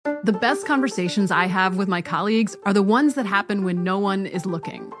The best conversations I have with my colleagues are the ones that happen when no one is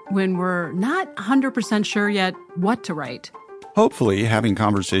looking, when we're not 100% sure yet what to write. Hopefully, having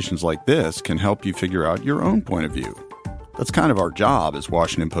conversations like this can help you figure out your own point of view. That's kind of our job as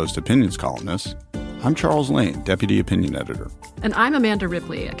Washington Post opinions columnists. I'm Charles Lane, Deputy Opinion Editor. And I'm Amanda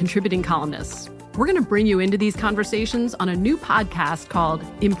Ripley, a contributing columnist. We're going to bring you into these conversations on a new podcast called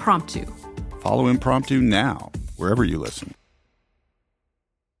Impromptu. Follow Impromptu now, wherever you listen.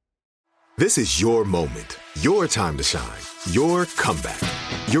 This is your moment, your time to shine, your comeback.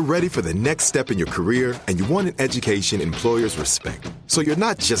 You're ready for the next step in your career, and you want an education employers respect. So you're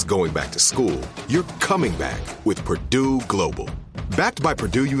not just going back to school, you're coming back with Purdue Global. Backed by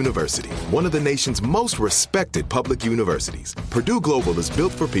Purdue University, one of the nation's most respected public universities, Purdue Global is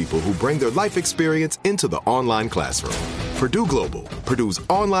built for people who bring their life experience into the online classroom. Purdue Global, Purdue's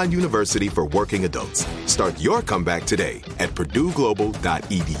online university for working adults. Start your comeback today at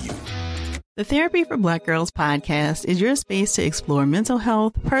purdueglobal.edu. The Therapy for Black Girls podcast is your space to explore mental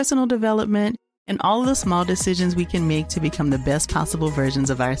health, personal development, and all of the small decisions we can make to become the best possible versions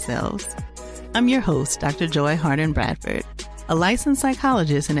of ourselves. I'm your host, Dr. Joy Harden Bradford, a licensed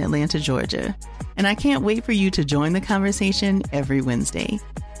psychologist in Atlanta, Georgia, and I can't wait for you to join the conversation every Wednesday.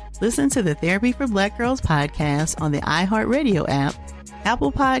 Listen to the Therapy for Black Girls podcast on the iHeartRadio app,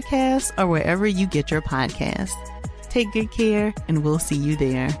 Apple Podcasts, or wherever you get your podcasts. Take good care, and we'll see you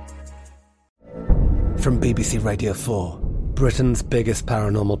there. From BBC Radio 4, Britain's biggest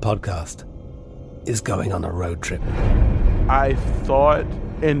paranormal podcast is going on a road trip. I thought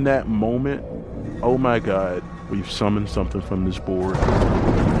in that moment, oh my God, we've summoned something from this board.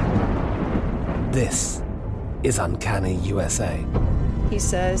 This is Uncanny USA. He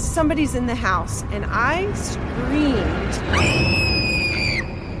says, somebody's in the house, and I screamed.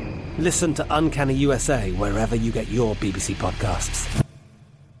 Listen to Uncanny USA wherever you get your BBC podcasts,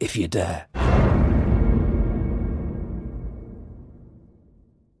 if you dare.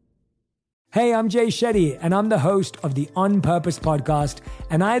 Hey, I'm Jay Shetty, and I'm the host of the On Purpose podcast,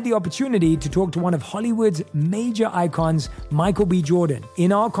 and I had the opportunity to talk to one of Hollywood's major icons, Michael B. Jordan.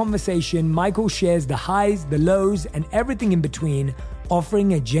 In our conversation, Michael shares the highs, the lows, and everything in between,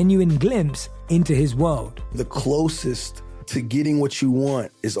 offering a genuine glimpse into his world. The closest to getting what you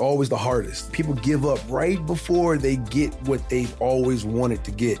want is always the hardest. People give up right before they get what they've always wanted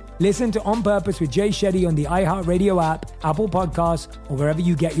to get. Listen to On Purpose with Jay Shetty on the iHeartRadio app, Apple Podcasts, or wherever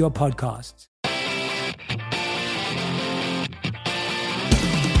you get your podcasts.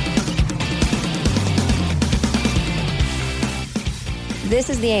 This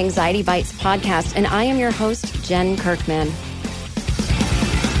is the Anxiety Bites podcast, and I am your host, Jen Kirkman.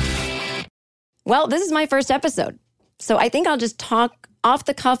 Well, this is my first episode, so I think I'll just talk off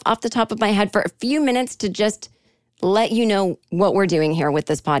the cuff, off the top of my head for a few minutes to just let you know what we're doing here with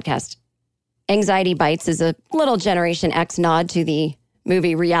this podcast. Anxiety Bites is a little Generation X nod to the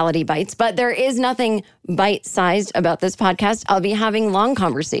movie Reality Bites, but there is nothing bite-sized about this podcast. I'll be having long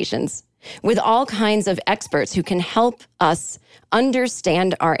conversations with all kinds of experts who can help us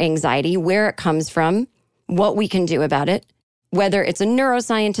understand our anxiety, where it comes from, what we can do about it, whether it's a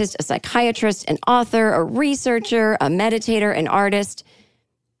neuroscientist, a psychiatrist, an author, a researcher, a meditator, an artist,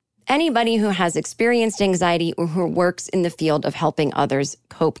 anybody who has experienced anxiety or who works in the field of helping others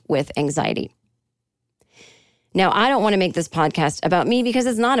cope with anxiety. Now, I don't want to make this podcast about me because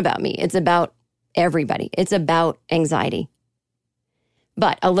it's not about me. It's about everybody. It's about anxiety.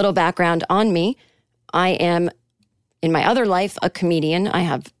 But a little background on me. I am, in my other life, a comedian. I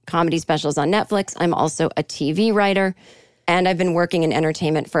have comedy specials on Netflix. I'm also a TV writer, and I've been working in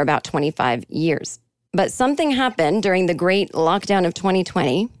entertainment for about 25 years. But something happened during the great lockdown of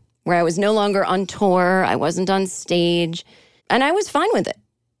 2020 where I was no longer on tour, I wasn't on stage, and I was fine with it.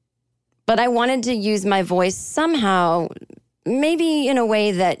 But I wanted to use my voice somehow, maybe in a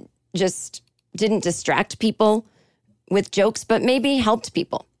way that just didn't distract people with jokes, but maybe helped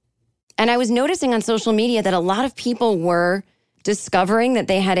people. And I was noticing on social media that a lot of people were discovering that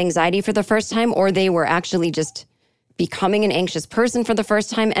they had anxiety for the first time, or they were actually just becoming an anxious person for the first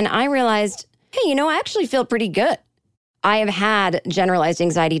time. And I realized, hey, I actually feel pretty good. I have had generalized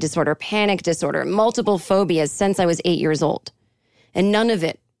anxiety disorder, panic disorder, multiple phobias since I was 8 years old. And none of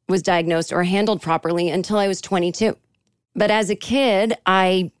it was diagnosed or handled properly until I was 22. But as a kid,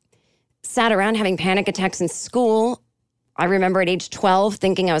 I sat around having panic attacks in school. I remember at age 12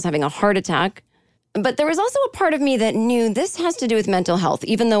 thinking I was having a heart attack. But there was also a part of me that knew this has to do with mental health,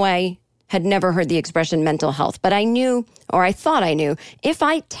 even though I had never heard the expression mental health. But I knew, or I thought I knew, if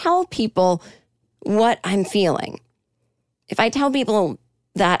I tell people what I'm feeling, if I tell people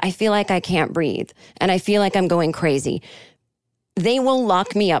that I feel like I can't breathe and I feel like I'm going crazy, they will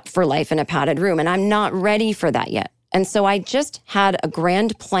lock me up for life in a padded room, and I'm not ready for that yet. And so I just had a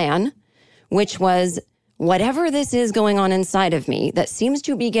grand plan, which was whatever this is going on inside of me that seems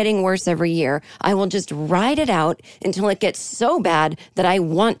to be getting worse every year, I will just ride it out until it gets so bad that I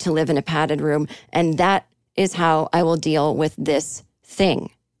want to live in a padded room. And that is how I will deal with this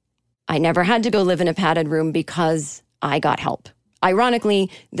thing. I never had to go live in a padded room because I got help. Ironically,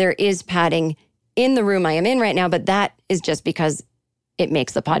 there is padding in the room I am in right now, but that is just because it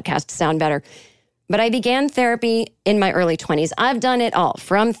makes the podcast sound better. But I began therapy in my early 20s. I've done it all,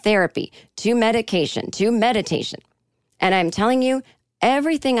 from therapy to medication to meditation. And I'm telling you,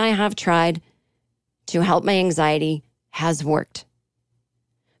 everything I have tried to help my anxiety has worked.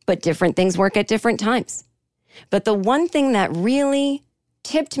 But different things work at different times. But the one thing that really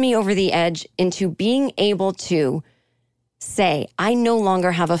tipped me over the edge into being able to say, I no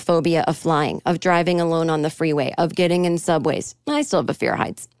longer have a phobia of flying, of driving alone on the freeway, of getting in subways. I still have a fear of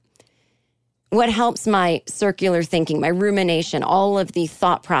heights. What helps my circular thinking, my rumination, all of the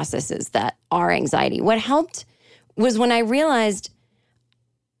thought processes that are anxiety, what helped was when I realized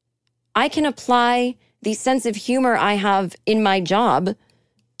I can apply the sense of humor I have in my job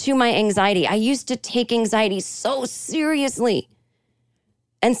to my anxiety. I used to take anxiety so seriously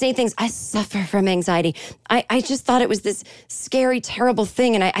and say things, I suffer from anxiety. I just thought it was this scary, terrible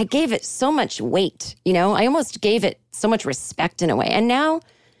thing. And I gave it so much weight, I almost gave it so much respect in a way. And now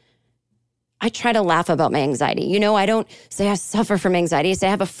I try to laugh about my anxiety. I don't say I suffer from anxiety. I say I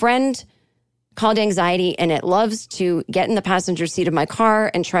have a friend called anxiety, and it loves to get in the passenger seat of my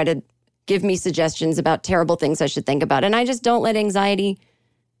car and try to give me suggestions about terrible things I should think about. And I just don't let anxiety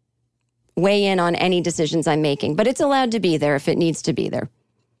weigh in on any decisions I'm making. But it's allowed to be there if it needs to be there.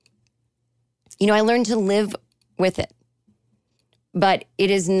 I learned to live with it. But it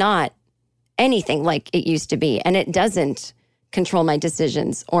is not anything like it used to be. And it doesn't control my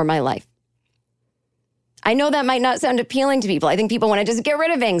decisions or my life. I know that might not sound appealing to people. I think people want to just get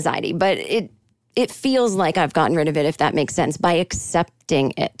rid of anxiety, but it feels like I've gotten rid of it, if that makes sense, by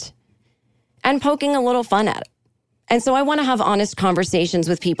accepting it and poking a little fun at it. And so I want to have honest conversations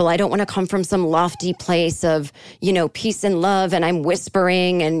with people. I don't want to come from some lofty place of, peace and love, and I'm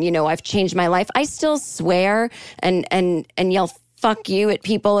whispering and, I've changed my life. I still swear and yell fuck you at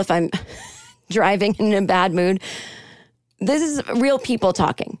people if I'm driving in a bad mood. This is real people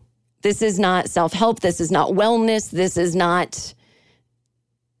talking. This is not self-help. This is not wellness. This is not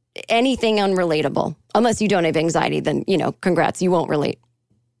anything unrelatable. Unless you don't have anxiety, then, congrats, you won't relate.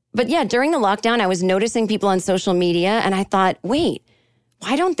 But yeah, during the lockdown, I was noticing people on social media, and I thought, wait,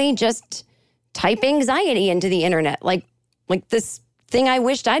 why don't they just type anxiety into the internet? Like this thing I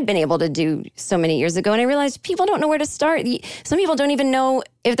wished I'd been able to do so many years ago. And I realized people don't know where to start. Some people don't even know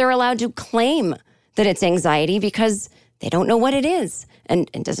if they're allowed to claim that it's anxiety because they don't know what it is. And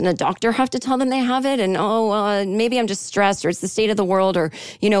doesn't a doctor have to tell them they have it? And, maybe I'm just stressed, or it's the state of the world, or,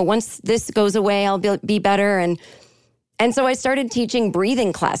 once this goes away, I'll be better. And so I started teaching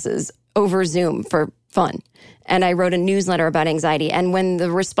breathing classes over Zoom for fun. And I wrote a newsletter about anxiety. And when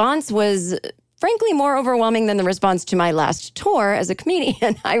the response was, frankly, more overwhelming than the response to my last tour as a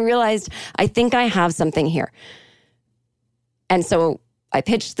comedian, I realized I think I have something here. And so I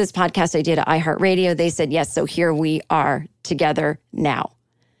pitched this podcast idea to iHeartRadio. They said, yes, so here we are together now.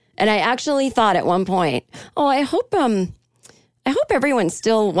 And I actually thought at one point, I hope everyone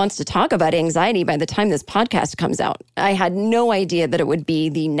still wants to talk about anxiety by the time this podcast comes out. I had no idea that it would be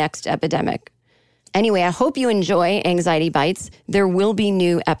the next epidemic. Anyway, I hope you enjoy Anxiety Bites. There will be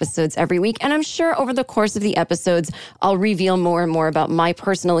new episodes every week. And I'm sure over the course of the episodes, I'll reveal more and more about my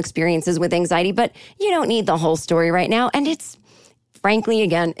personal experiences with anxiety. But you don't need the whole story right now. And frankly,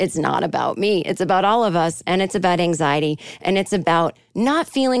 again, it's not about me. It's about all of us, and it's about anxiety, and it's about not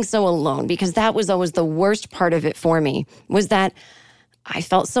feeling so alone, because that was always the worst part of it for me, was that I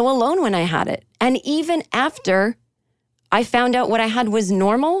felt so alone when I had it. And even after I found out what I had was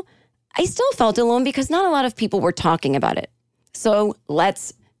normal, I still felt alone because not a lot of people were talking about it. So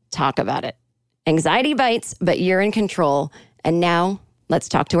let's talk about it. Anxiety bites, but you're in control. And now let's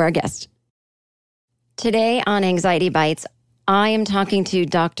talk to our guest. Today on Anxiety Bites, I am talking to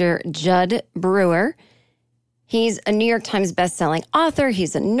Dr. Judd Brewer. He's a New York Times bestselling author.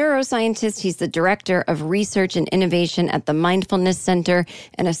 He's a neuroscientist. He's the director of research and innovation at the Mindfulness Center,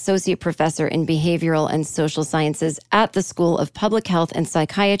 and associate professor in behavioral and social sciences at the School of Public Health and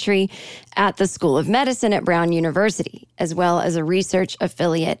Psychiatry at the School of Medicine at Brown University, as well as a research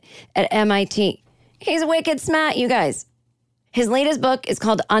affiliate at MIT. He's wicked smart, you guys. His latest book is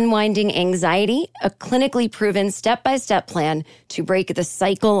called Unwinding Anxiety, a clinically proven step-by-step plan to break the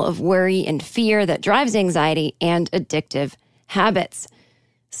cycle of worry and fear that drives anxiety and addictive habits.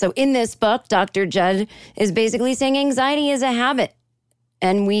 So in this book, Dr. Judd is basically saying anxiety is a habit,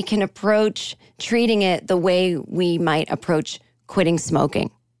 and we can approach treating it the way we might approach quitting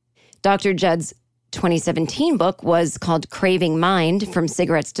smoking. Dr. Judd's 2017 book was called Craving Mind: From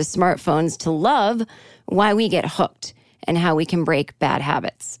Cigarettes to Smartphones to Love, Why We Get Hooked and How We Can Break Bad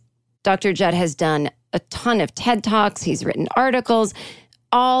Habits. Dr. Judd has done a ton of TED Talks. He's written articles.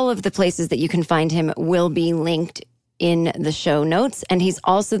 All of the places that you can find him will be linked in the show notes. And he's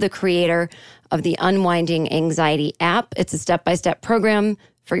also the creator of the Unwinding Anxiety app. It's a step-by-step program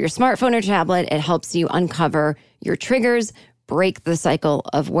for your smartphone or tablet. It helps you uncover your triggers, break the cycle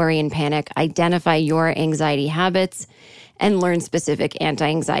of worry and panic, identify your anxiety habits, and learn specific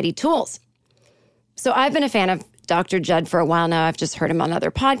anti-anxiety tools. So I've been a fan of Dr. Judd for a while now. I've just heard him on other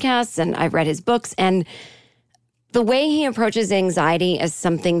podcasts and I've read his books. And the way he approaches anxiety is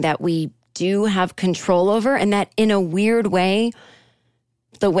something that we do have control over, and that in a weird way,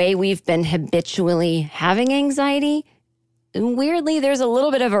 the way we've been habitually having anxiety, weirdly, there's a little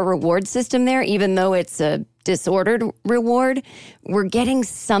bit of a reward system there, even though it's a disordered reward. We're getting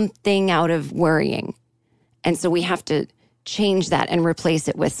something out of worrying. And so we have to change that and replace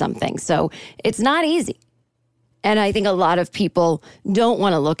it with something. So it's not easy. And I think a lot of people don't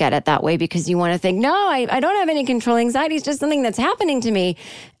want to look at it that way because you want to think, no, I don't have any control. Anxiety is just something that's happening to me.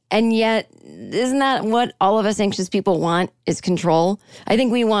 And yet, isn't that what all of us anxious people want, is control? I think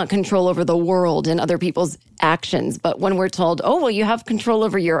we want control over the world and other people's actions. But when we're told, oh, well, you have control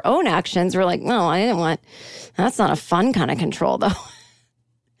over your own actions, we're like, no, that's not a fun kind of control, though.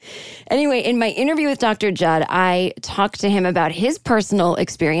 Anyway, in my interview with Dr. Judd, I talked to him about his personal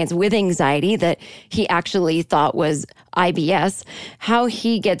experience with anxiety that he actually thought was IBS, how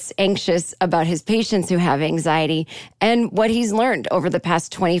he gets anxious about his patients who have anxiety, and what he's learned over the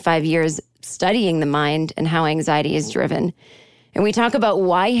past 25 years studying the mind and how anxiety is driven. And we talk about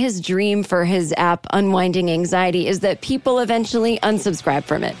why his dream for his app, Unwinding Anxiety, is that people eventually unsubscribe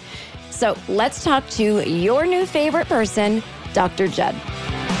from it. So let's talk to your new favorite person, Dr. Judd.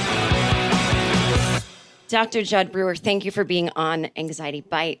 Dr. Judd Brewer, thank you for being on Anxiety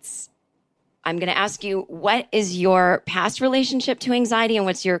Bites. I'm going to ask you, what is your past relationship to anxiety and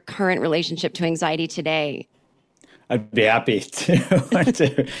what's your current relationship to anxiety today? I'd be happy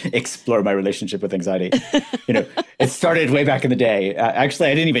to explore my relationship with anxiety. It started way back in the day. Actually,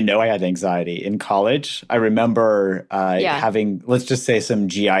 I didn't even know I had anxiety. In college, I remember having, let's just say, some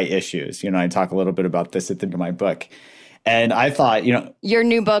GI issues. I talk a little bit about this at the end of my book. And I thought, your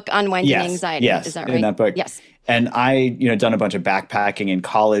new book, Unwinding Anxiety, is that right? In that book. Yes. And I, done a bunch of backpacking in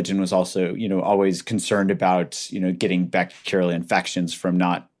college and was also, always concerned about, getting bacterial infections from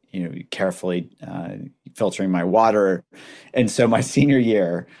not, carefully filtering my water. And so my senior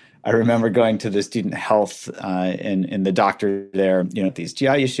year, I remember going to the student health and the doctor there, these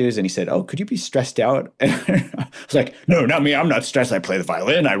GI issues. And he said, oh, could you be stressed out? And I was like, no, not me. I'm not stressed. I play the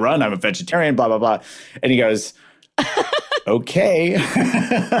violin. I run. I'm a vegetarian, blah, blah, blah. And he goes, okay.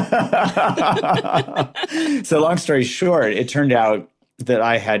 So long story short, it turned out that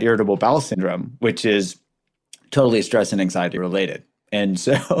I had irritable bowel syndrome, which is totally stress and anxiety related. And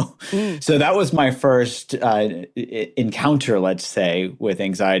so that was my first encounter, let's say, with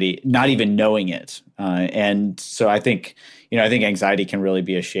anxiety, not even knowing it. And so I think anxiety can really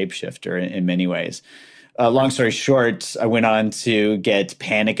be a shapeshifter in many ways. Long story short, I went on to get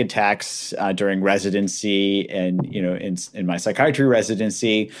panic attacks during residency and, in my psychiatry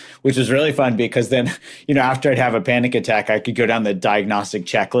residency, which was really fun because then, after I'd have a panic attack, I could go down the diagnostic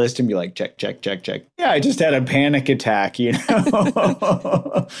checklist and be like, check, check, check, check. Yeah, I just had a panic attack,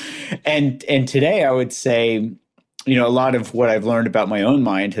 And today I would say, a lot of what I've learned about my own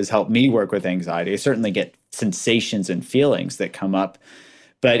mind has helped me work with anxiety. I certainly get sensations and feelings that come up,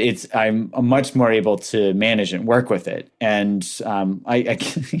 but I'm much more able to manage and work with it. And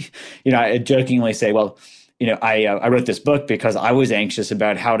I jokingly say, well, I wrote this book because I was anxious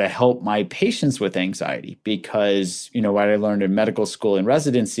about how to help my patients with anxiety because, what I learned in medical school and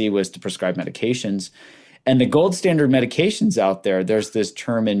residency was to prescribe medications. And the gold standard medications out there, there's this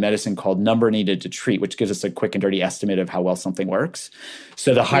term in medicine called number needed to treat, which gives us a quick and dirty estimate of how well something works.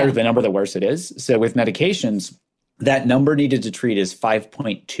 So the higher the number, the worse it is. So with medications, that number needed to treat is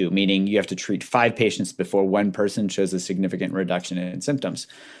 5.2, meaning you have to treat 5 patients before one person shows a significant reduction in symptoms.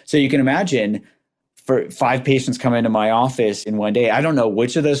 So you can imagine for 5 patients come into my office in one day, I don't know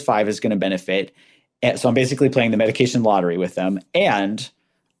which of those 5 is going to benefit. So I'm basically playing the medication lottery with them. And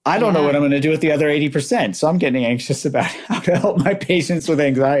I don't know what I'm going to do with the other 80%. So I'm getting anxious about how to help my patients with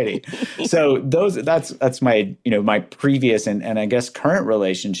anxiety. So that's my, my previous and I guess current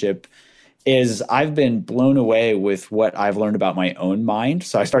relationship is I've been blown away with what I've learned about my own mind.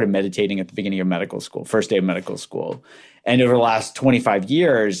 So I started meditating at the beginning of medical school, first day of medical school. And over the last 25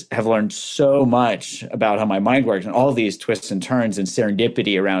 years, have learned so much about how my mind works and all these twists and turns and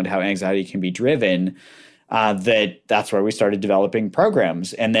serendipity around how anxiety can be driven, that's where we started developing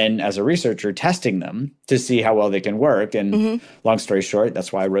programs. And then as a researcher, testing them to see how well they can work. And long story short,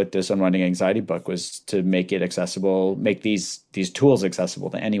 that's why I wrote this Unwinding Anxiety book, was to make it accessible, make these tools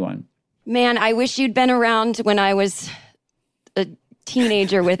accessible to anyone. Man, I wish you'd been around when I was a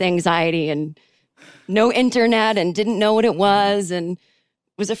teenager with anxiety and no internet and didn't know what it was and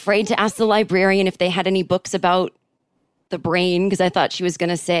was afraid to ask the librarian if they had any books about the brain, because I thought she was going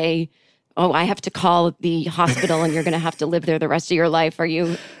to say, oh, I have to call the hospital and you're going to have to live there the rest of your life. Are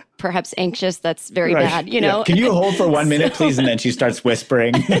you perhaps anxious? That's very bad, you know? Yeah. Can you hold for 1 minute, please? And then she starts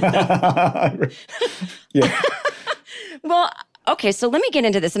whispering. Yeah. Well, okay, so let me get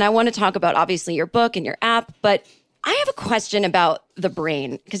into this. And I want to talk about, obviously, your book and your app. But I have a question about the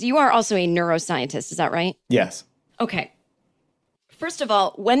brain, because you are also a neuroscientist. Is that right? Yes. Okay. First of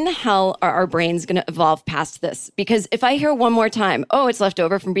all, when the hell are our brains going to evolve past this? Because if I hear one more time, oh, it's left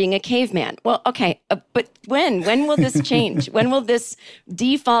over from being a caveman. Well, okay, but when? When will this change? When will this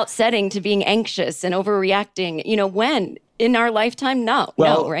default setting to being anxious and overreacting, when? In our lifetime? No,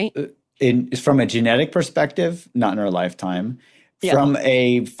 right? From a genetic perspective, not in our lifetime. Yeah. From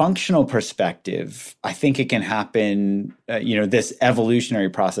a functional perspective, I think it can happen, this evolutionary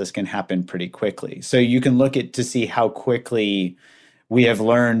process can happen pretty quickly. So you can look to see how quickly we have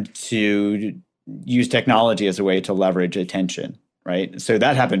learned to use technology as a way to leverage attention, right? So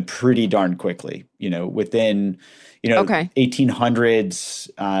that happened pretty darn quickly. Within,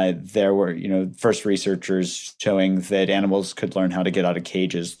 1800s, there were, first researchers showing that animals could learn how to get out of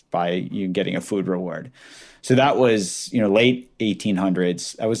cages by getting a food reward. So that was, late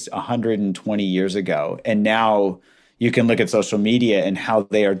 1800s. That was 120 years ago. And now you can look at social media and how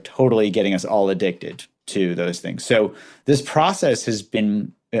they are totally getting us all addicted to those things. So this process has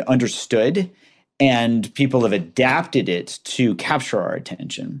been understood and people have adapted it to capture our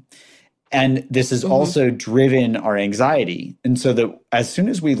attention. And this has also driven our anxiety. And so that as soon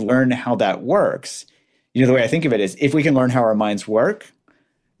as we learn how that works, the way I think of it is, if we can learn how our minds work,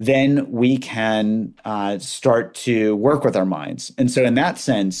 then we can start to work with our minds. And so in that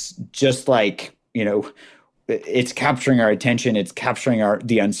sense, just like, it's capturing our attention, it's capturing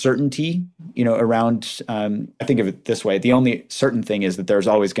the uncertainty, around, I think of it this way, the only certain thing is that there's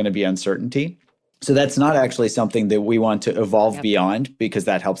always going to be uncertainty. So that's not actually something that we want to evolve beyond, because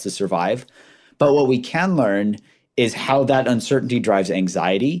that helps us survive. But what we can learn is how that uncertainty drives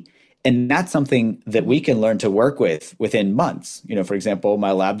anxiety. And that's something that we can learn to work with within months. For example,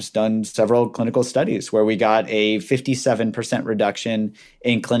 my lab's done several clinical studies where we got a 57% reduction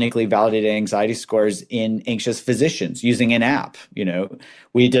in clinically validated anxiety scores in anxious physicians using an app.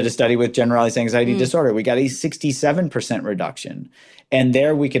 We did a study with generalized anxiety disorder. We got a 67% reduction. And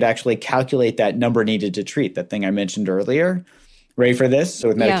there we could actually calculate that number needed to treat, that thing I mentioned earlier. Ready for this? So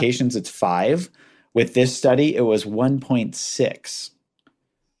with medications, it's 5. With this study, it was 1.6.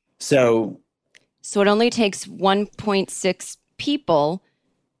 So it only takes 1.6 people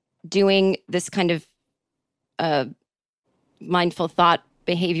doing this kind of mindful thought,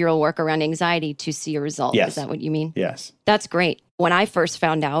 behavioral work around anxiety to see a result. Yes. Is that what you mean? Yes. That's great. When I first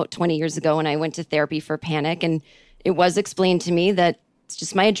found out 20 years ago, when I went to therapy for panic, and it was explained to me that it's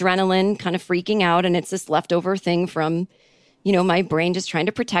just my adrenaline kind of freaking out, and it's this leftover thing from, my brain just trying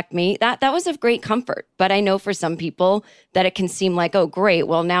to protect me. That was of great comfort. But I know for some people that it can seem like, oh, great,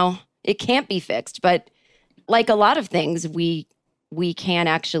 well, now it can't be fixed. But like a lot of things, we can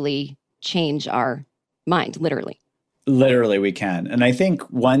actually change our mind, literally. Literally, we can. And I think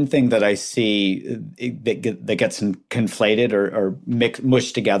one thing that I see that gets conflated or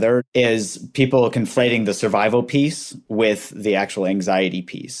mushed together is people conflating the survival piece with the actual anxiety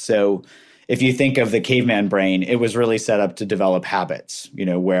piece. So if you think of the caveman brain, it was really set up to develop habits,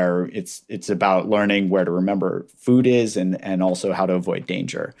 where it's about learning where to remember food is and also how to avoid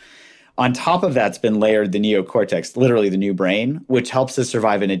danger. On top of that's been layered the neocortex, literally the new brain, which helps us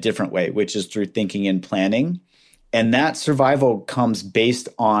survive in a different way, which is through thinking and planning. And that survival comes based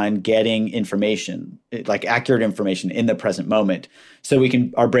on getting information, like accurate information in the present moment. So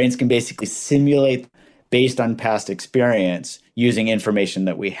our brains can basically simulate based on past experience using information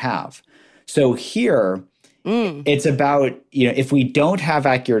that we have. So here, it's about, if we don't have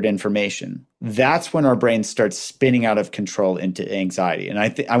accurate information, that's when our brain starts spinning out of control into anxiety. And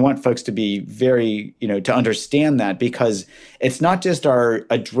I want folks to be very, to understand that, because it's not just our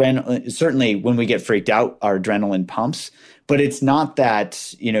adrenaline. Certainly when we get freaked out, our adrenaline pumps, but it's not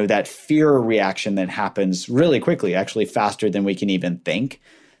that, that fear reaction that happens really quickly, actually faster than we can even think.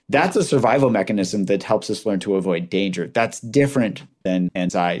 That's a survival mechanism that helps us learn to avoid danger. That's different than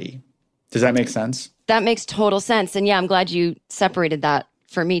anxiety. Does that make sense? That makes total sense. And yeah, I'm glad you separated that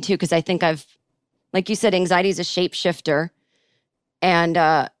for me too, because I think like you said, anxiety is a shapeshifter. And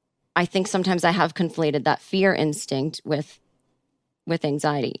I think sometimes I have conflated that fear instinct with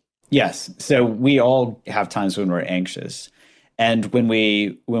anxiety. Yes. So we all have times when we're anxious. And when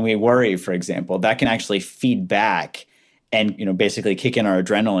we worry, for example, that can actually feed back and basically kick in our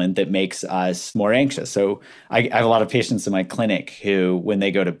adrenaline that makes us more anxious. So I have a lot of patients in my clinic who, when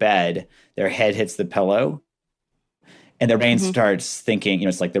they go to bed, their head hits the pillow and their brain starts thinking,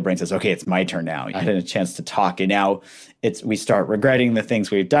 it's like their brain says, okay, it's my turn now. I had a chance to talk. And now we start regretting the things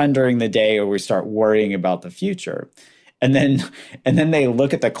we've done during the day, or we start worrying about the future. And then they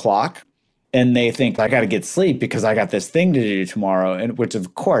look at the clock and they think, I got to get sleep because I got this thing to do tomorrow, and which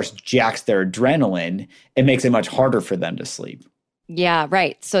of course jacks their adrenaline. It makes it much harder for them to sleep. Yeah,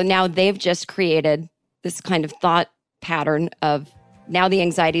 right. So now they've just created this kind of thought pattern of now the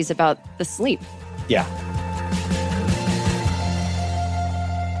anxiety is about the sleep. Yeah.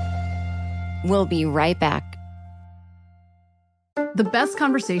 We'll be right back. The best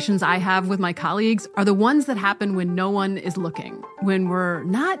conversations I have with my colleagues are the ones that happen when no one is looking, when we're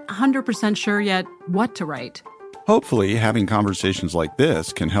not 100% sure yet what to write. Hopefully, having conversations like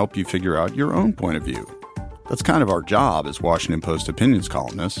this can help you figure out your own point of view. That's kind of our job as Washington Post opinions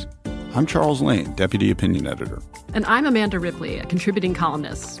columnists. I'm Charles Lane, Deputy Opinion Editor. And I'm Amanda Ripley, a contributing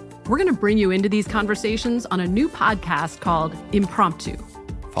columnist. We're going to bring you into these conversations on a new podcast called Impromptu.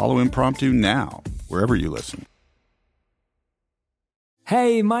 Follow Impromptu now, wherever you listen.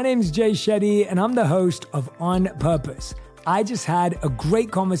 Hey, my name's Jay Shetty, and I'm the host of On Purpose. I just had a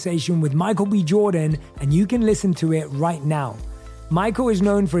great conversation with Michael B. Jordan, and you can listen to it right now. Michael is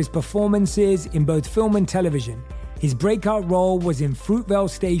known for his performances in both film and television. His breakout role was in Fruitvale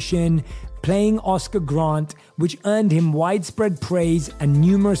Station, playing Oscar Grant, which earned him widespread praise and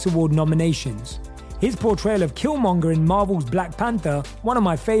numerous award nominations. His portrayal of Killmonger in Marvel's Black Panther, one of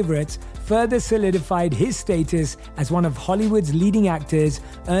my favorites, further solidified his status as one of Hollywood's leading actors,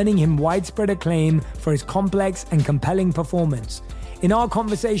 earning him widespread acclaim for his complex and compelling performance. In our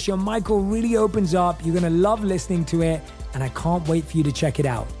conversation, Michael really opens up. You're going to love listening to it, and I can't wait for you to check it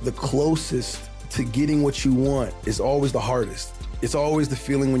out. The closest to getting what you want is always the hardest. It's always the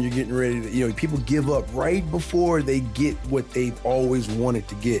feeling when you're getting ready to, people give up right before they get what they've always wanted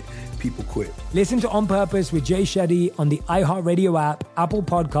to get. People quit. Listen to On Purpose with Jay Shetty on the iHeartRadio app, Apple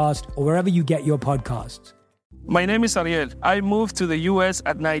Podcast, or wherever you get your podcasts. My name is Ariel. I moved to the U.S.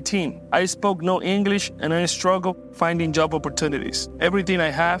 at 19. I spoke no English and I struggled finding job opportunities. Everything I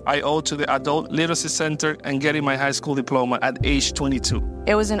have, I owe to the Adult Literacy Center and getting my high school diploma at age 22.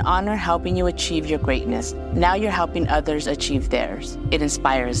 It was an honor helping you achieve your greatness. Now you're helping others achieve theirs. It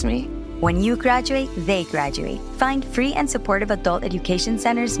inspires me. When you graduate, they graduate. Find free and supportive adult education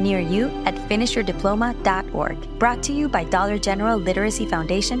centers near you at finishyourdiploma.org. Brought to you by Dollar General Literacy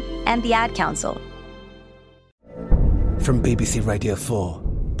Foundation and the Ad Council. From BBC Radio 4,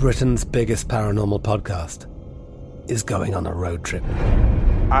 Britain's biggest paranormal podcast is going on a road trip.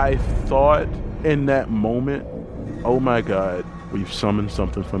 I thought in that moment, oh my God, we've summoned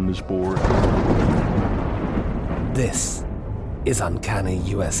something from this board. This is Uncanny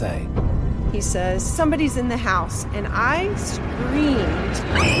USA. He says, somebody's in the house, and I screamed.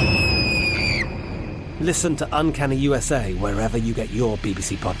 Listen to Uncanny USA wherever you get your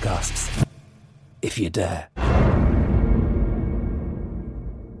BBC podcasts, if you dare.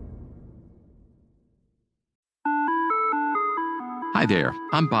 Hi there,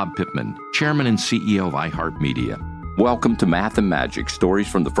 I'm Bob Pittman, Chairman and CEO of iHeartMedia. Welcome to Math and Magic, Stories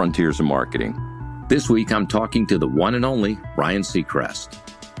from the Frontiers of Marketing. This week, I'm talking to the one and only Ryan Seacrest.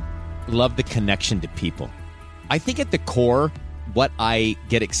 Love the connection to people. I think at the core, what I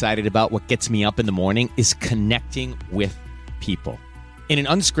get excited about, what gets me up in the morning, is connecting with people in an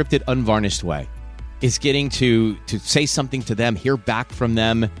unscripted, unvarnished way. Is getting to say something to them, hear back from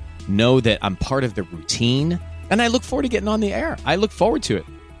them, know that I'm part of the routine. And I look forward to getting on the air. I look forward to it.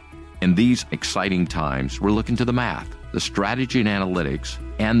 In these exciting times, we're looking to the math, the strategy and analytics,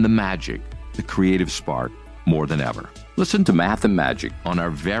 and the magic, the creative spark, more than ever. Listen to Math and Magic on our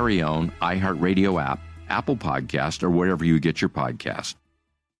very own iHeartRadio app, Apple Podcast, or wherever you get your podcast.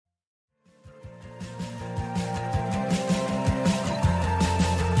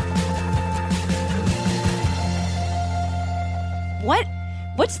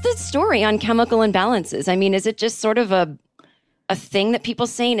 What's the story on chemical imbalances? I mean, is it just sort of a thing that people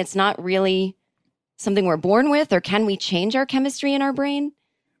say and it's not really something we're born with, or can we change our chemistry in our brain?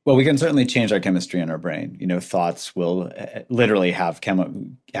 Well, we can certainly change our chemistry in our brain. Thoughts will literally have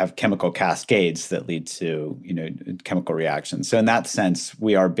chemical cascades that lead to, chemical reactions. So in that sense,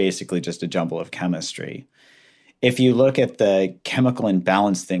 we are basically just a jumble of chemistry. If you look at the chemical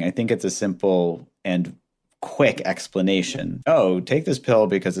imbalance thing, I think it's a simple and quick explanation. Oh, take this pill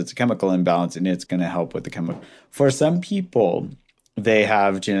because it's a chemical imbalance and it's going to help with the chemical. For some people, they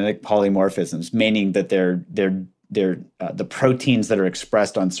have genetic polymorphisms, meaning that the proteins that are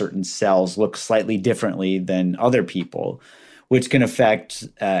expressed on certain cells look slightly differently than other people, which can affect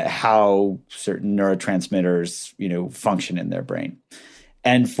how certain neurotransmitters, function in their brain.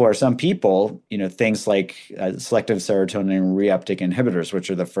 And for some people, things like selective serotonin reuptake inhibitors,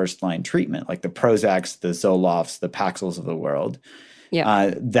 which are the first line treatment, like the Prozacs, the Zolofts, the Paxils of the world.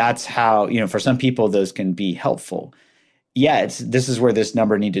 Yeah. That's how, for some people, those can be helpful. Yet, this is where this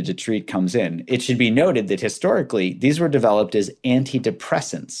number needed to treat comes in. It should be noted that historically, these were developed as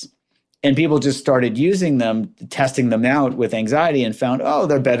antidepressants. And people just started using them, testing them out with anxiety and found, oh,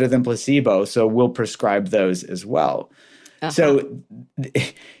 they're better than placebo, so we'll prescribe those as well. Uh-huh. So,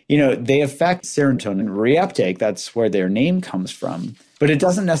 they affect serotonin reuptake. That's where their name comes from. But it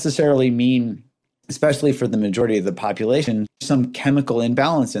doesn't necessarily mean, especially for the majority of the population, some chemical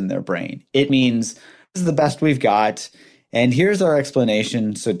imbalance in their brain. It means this is the best we've got. And here's our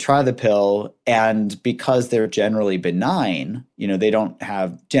explanation. So try the pill. And because they're generally benign, they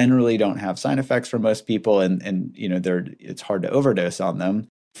generally don't have side effects for most people. And it's hard to overdose on them.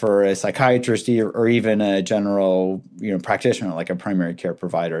 For a psychiatrist or even a general, practitioner, like a primary care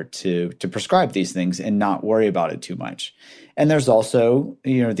provider, to prescribe these things and not worry about it too much. And there's also,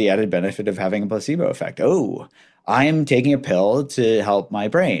 the added benefit of having a placebo effect. Oh, I'm taking a pill to help my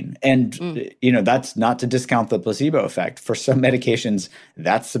brain. And, that's not to discount the placebo effect. For some medications,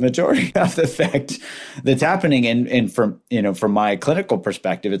 that's the majority of the effect that's happening. And from my clinical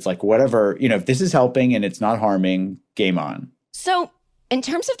perspective, it's like, whatever, if this is helping and it's not harming, game on. So in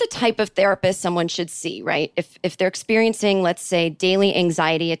terms of the type of therapist someone should see, right? If they're experiencing, let's say, daily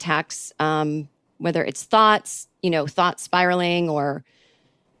anxiety attacks, whether it's thought spiraling or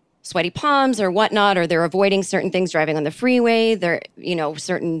sweaty palms or whatnot, or they're avoiding certain things driving on the freeway, they're,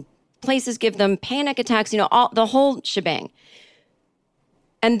 certain places give them panic attacks, the whole shebang.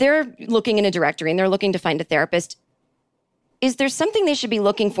 And they're looking in a directory and they're looking to find a therapist. Is there something they should be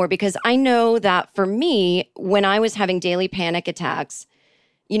looking for? Because I know that for me, when I was having daily panic attacks,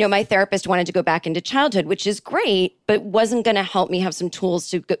 my therapist wanted to go back into childhood, which is great, but wasn't going to help me have some tools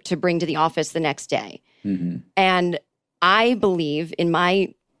to bring to the office the next day. Mm-hmm. And I believe in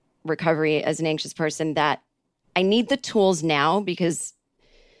my recovery as an anxious person that I need the tools now because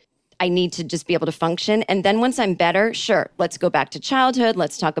I need to just be able to function. And then once I'm better, sure, let's go back to childhood.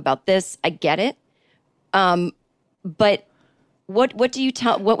 Let's talk about this. I get it. But what would you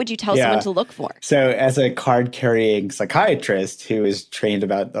tell someone to look for? So as a card-carrying psychiatrist who is trained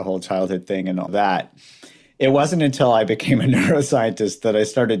about the whole childhood thing and all that, it wasn't until I became a neuroscientist that I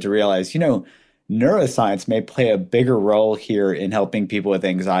started to realize, neuroscience may play a bigger role here in helping people with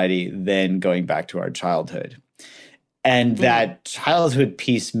anxiety than going back to our childhood. And that childhood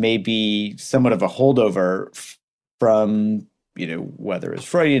piece may be somewhat of a holdover from, whether it's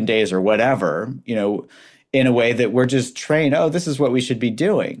Freudian days or whatever, in a way that we're just trained, this is what we should be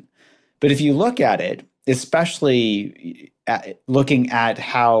doing. But if you look at it, especially looking at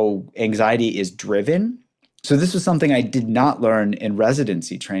how anxiety is driven, so this was something I did not learn in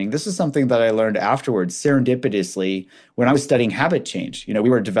residency training. This is something that I learned afterwards, serendipitously, when I was studying habit change. We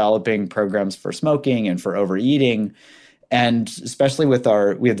were developing programs for smoking and for overeating. And especially we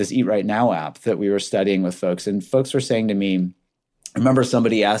have this Eat Right Now app that we were studying with folks. And folks were saying to me, I remember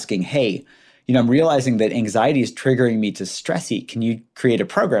somebody asking, hey, I'm realizing that anxiety is triggering me to stress eat. Can you create a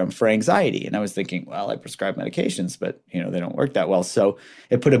program for anxiety? And I was thinking, well, I prescribe medications, but, they don't work that well. So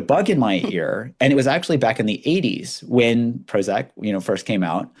it put a bug in my ear. And it was actually back in the 80s when Prozac, first came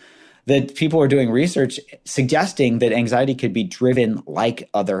out, that people were doing research suggesting that anxiety could be driven like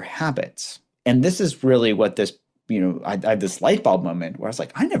other habits. And this is really what this, I had this light bulb moment where I was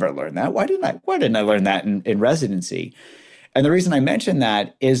like, I never learned that. Why didn't I learn that in residency? And the reason I mention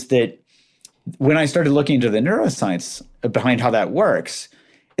that is that when I started looking into the neuroscience behind how that works,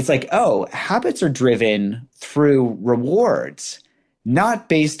 it's like, habits are driven through rewards, not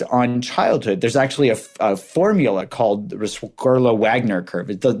based on childhood. There's actually a formula called the Rescorla-Wagner curve.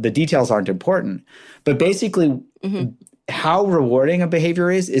 The details aren't important. But basically, how rewarding a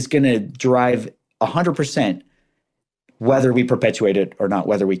behavior is going to drive 100% whether we perpetuate it or not,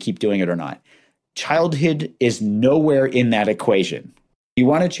 whether we keep doing it or not. Childhood is nowhere in that equation. You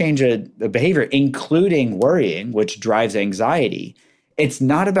want to change a behavior, including worrying, which drives anxiety. It's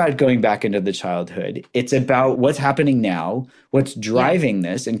not about going back into the childhood. It's about what's happening now, what's driving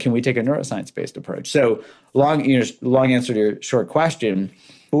this, and can we take a neuroscience-based approach? So long answer to your short question,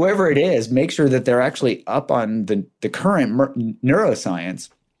 whoever it is, make sure that they're actually up on the current neuroscience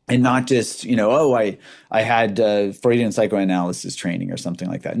and not just, I had Freudian psychoanalysis training or something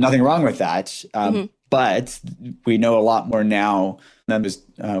like that. Nothing wrong with that. But we know a lot more now than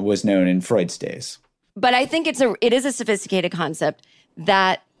was known in Freud's days. But I think it is a sophisticated concept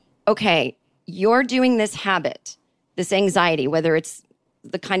that, okay, you're doing this habit, this anxiety, whether it's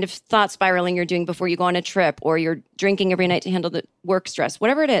the kind of thought spiraling you're doing before you go on a trip, or you're drinking every night to handle the work stress,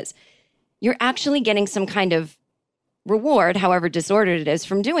 whatever it is, you're actually getting some kind of reward, however disordered it is,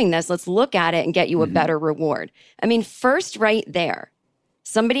 from doing this. Let's look at it and get you a better reward. I mean, first, right there,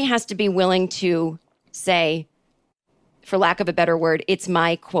 somebody has to be willing to say, for lack of a better word, it's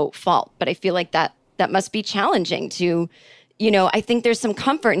my, quote, fault. But I feel like that must be challenging to, I think there's some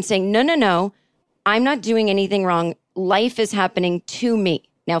comfort in saying, no, I'm not doing anything wrong. Life is happening to me.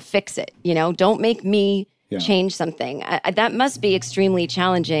 Now fix it. Don't make me change something. That must be extremely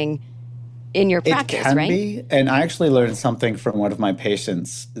challenging in your practice, right? It can be. And I actually learned something from one of my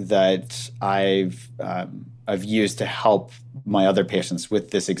patients that I've used to help my other patients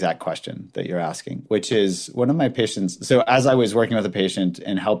with this exact question that you're asking, which is one of my patients. So as I was working with a patient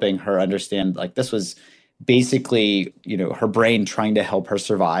and helping her understand, like, this was basically, her brain trying to help her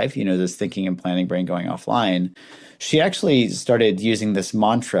survive, this thinking and planning brain going offline. She actually started using this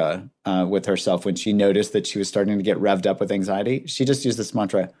mantra with herself when she noticed that she was starting to get revved up with anxiety. She just used this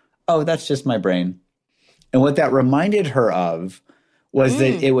mantra, oh, that's just my brain. And what that reminded her of was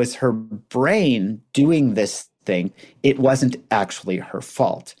that it was her brain doing this thing. It wasn't actually her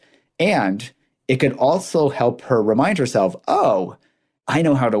fault. And it could also help her remind herself, oh, I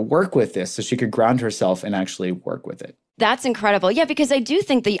know how to work with this, so she could ground herself and actually work with it. That's incredible. Yeah, because I do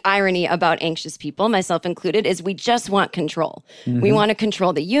think the irony about anxious people, myself included, is we just want control. We want to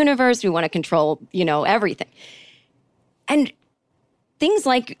control the universe. We want to control, everything. And things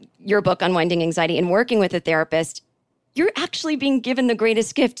like your book, Unwinding Anxiety, and working with a therapist, you're actually being given the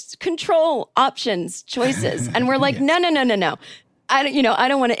greatest gift: control, options, choices. And we're like, no. I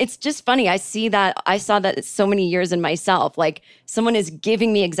don't want to. It's just funny. I saw that so many years in myself. Like, someone is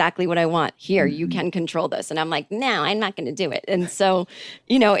giving me exactly what I want. Here, you can control this. And I'm like, no, I'm not going to do it. And so,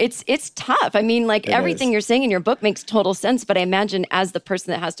 it's tough. I mean, like, everything you're saying in your book makes total sense. But I imagine as the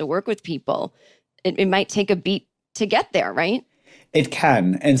person that has to work with people, it might take a beat to get there, right? It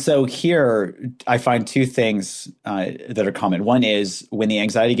can. And so here I find two things that are common. One is when the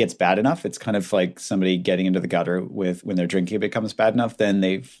anxiety gets bad enough, it's kind of like somebody getting into the gutter when their drinking becomes bad enough, then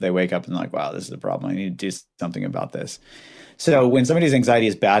they wake up and like, wow, this is a problem. I need to do something about this. So when somebody's anxiety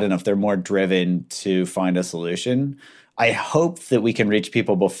is bad enough, they're more driven to find a solution. I hope that we can reach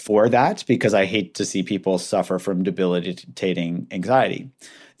people before that, because I hate to see people suffer from debilitating anxiety.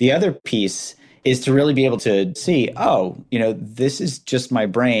 The other piece is to really be able to see, this is just my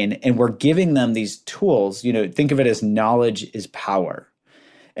brain. And we're giving them these tools. Think of it as knowledge is power.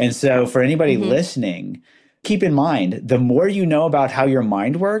 And so for anybody listening, keep in mind, the more you know about how your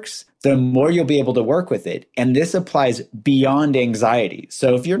mind works, the more you'll be able to work with it. And this applies beyond anxiety.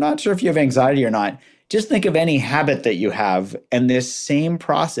 So if you're not sure if you have anxiety or not, just think of any habit that you have, and this same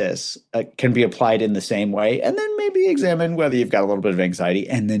process can be applied in the same way, and then maybe examine whether you've got a little bit of anxiety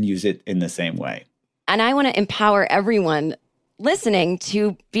and then use it in the same way. And I want to empower everyone listening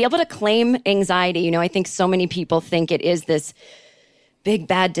to be able to claim anxiety. I think so many people think it is this big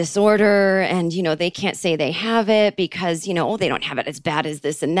bad disorder, and, they can't say they have it because, they don't have it as bad as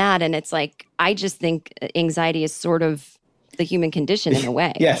this and that. And it's like, I just think anxiety is sort of the human condition in a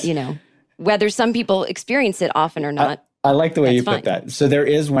way. Yes. Whether some people experience it often or not. I like the way you put that. So there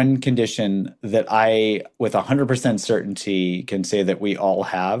is one condition that I, with 100% certainty, can say that we all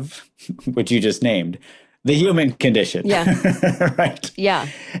have, which you just named, the human condition. Yeah. Right? Yeah.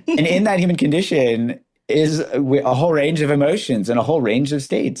 And in that human condition is a whole range of emotions and a whole range of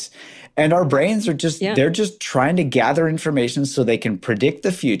states. And our brains are they're just trying to gather information so they can predict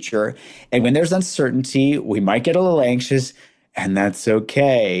the future. And when there's uncertainty, we might get a little anxious. And that's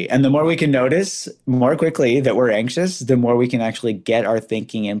okay. And the more we can notice more quickly that we're anxious, the more we can actually get our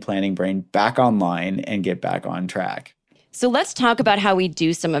thinking and planning brain back online and get back on track. So let's talk about how we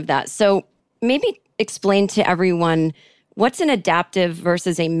do some of that. So maybe explain to everyone, what's an adaptive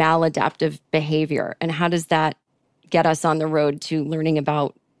versus a maladaptive behavior? And how does that get us on the road to learning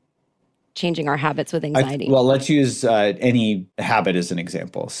about changing our habits with anxiety? Well, let's use any habit as an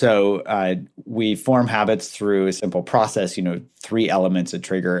example. So we form habits through a simple process, 3 elements: a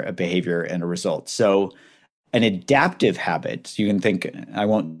trigger, a behavior, and a result. So an adaptive habit, you can think, I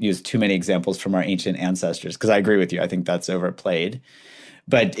won't use too many examples from our ancient ancestors, because I agree with you. I think that's overplayed.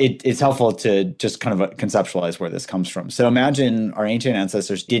 But it's helpful to just kind of conceptualize where this comes from. So imagine our ancient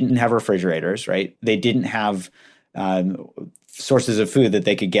ancestors didn't have refrigerators, right? They didn't have sources of food that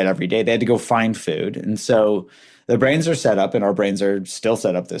they could get every day. They had to go find food. And so the brains are set up, and our brains are still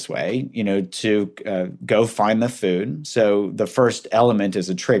set up this way, to go find the food. So the first element is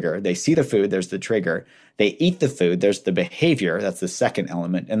a trigger. They see the food, there's the trigger. They eat the food, there's the behavior, that's the second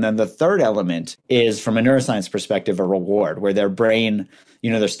element. And then the third element is, from a neuroscience perspective, a reward, where their brain,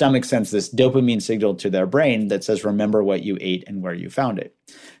 their stomach sends this dopamine signal to their brain that says, remember what you ate and where you found it.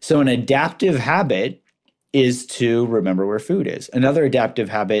 So an adaptive habit is to remember where food is. Another adaptive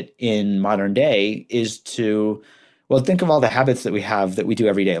habit in modern day is to, think of all the habits that we have that we do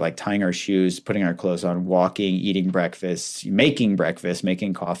every day, like tying our shoes, putting our clothes on, walking, eating breakfast, making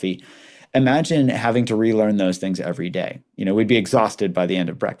coffee. Imagine having to relearn those things every day. We'd be exhausted by the end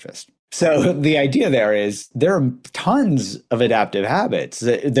of breakfast. So the idea there is there are tons of adaptive habits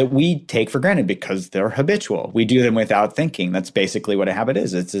that we take for granted because they're habitual. We do them without thinking. That's basically what a habit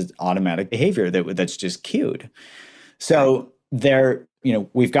is. It's an automatic behavior that's just cued. So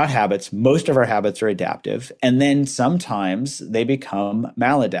we've got habits. Most of our habits are adaptive. And then sometimes they become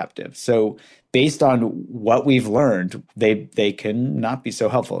maladaptive. So based on what we've learned, they can not be so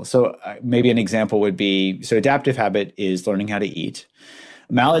helpful. So maybe an example would be, adaptive habit is learning how to eat.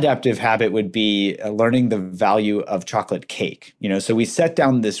 Maladaptive habit would be learning the value of chocolate cake. So we set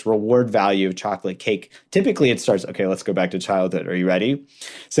down this reward value of chocolate cake. Typically it starts, okay, let's go back to childhood. Are you ready?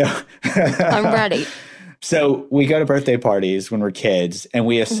 So I'm ready. So we go to birthday parties when we're kids, and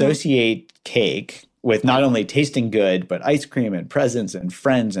we associate cake with not only tasting good, but ice cream and presents and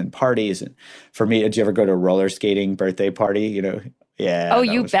friends and parties. And for me, did you ever go to a roller skating birthday party? Yeah. Oh,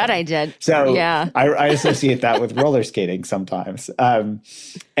 you bet fun. I did. So yeah. I associate that with roller skating sometimes. And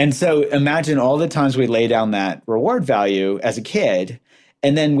so imagine all the times we lay down that reward value as a kid.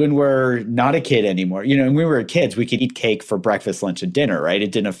 And then when we're not a kid anymore, when we were kids, we could eat cake for breakfast, lunch, and dinner, right?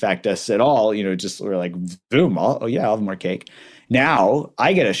 It didn't affect us at all. Just we're like, boom, I'll have more cake. Now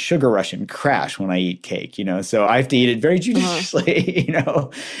I get a sugar rush and crash when I eat cake, so I have to eat it very judiciously,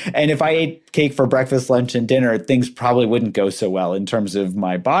 And if I ate cake for breakfast, lunch, and dinner, things probably wouldn't go so well in terms of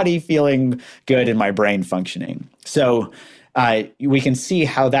my body feeling good and my brain functioning. So we can see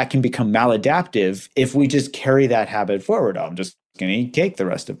how that can become maladaptive if we just carry that habit forward. I'm just going to eat cake the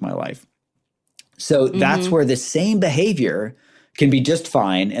rest of my life. So that's where the same behavior can be just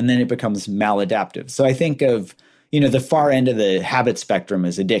fine, and then it becomes maladaptive. So I think of the far end of the habit spectrum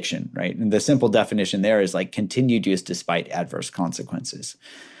is addiction, right? And the simple definition there is like continued use despite adverse consequences.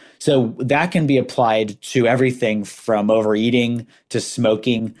 So that can be applied to everything from overeating to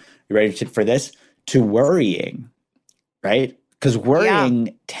smoking. You ready for this? To worrying, right? Because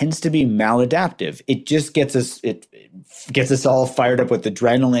worrying tends to be maladaptive. It just gets us all fired up with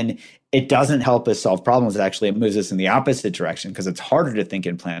adrenaline. It doesn't help us solve problems. Actually, it moves us in the opposite direction because it's harder to think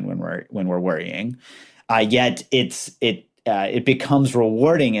and plan when we're worrying. Yet it becomes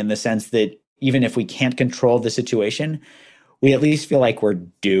rewarding in the sense that even if we can't control the situation, we at least feel like we're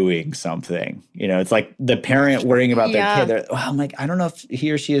doing something. It's like the parent worrying about their kid. I'm like, I don't know if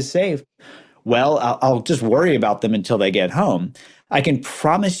he or she is safe. Well, I'll just worry about them until they get home. I can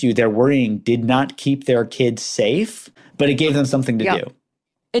promise you their worrying did not keep their kids safe, but it gave them something to do.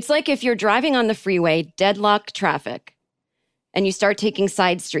 It's like if you're driving on the freeway, deadlock traffic, and you start taking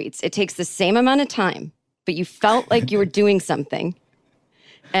side streets. It takes the same amount of time, but you felt like you were doing something,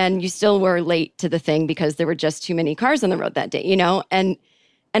 and you still were late to the thing because there were just too many cars on the road that day, And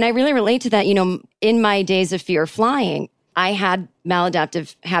I really relate to that. In my days of fear flying, I had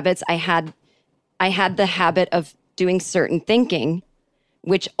maladaptive habits. I had the habit of doing certain thinking,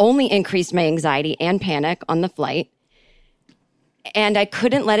 which only increased my anxiety and panic on the flight. And I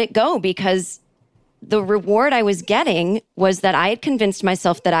couldn't let it go because the reward I was getting was that I had convinced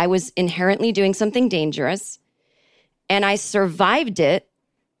myself that I was inherently doing something dangerous, and I survived it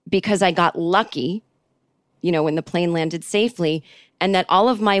because I got lucky, when the plane landed safely, and that all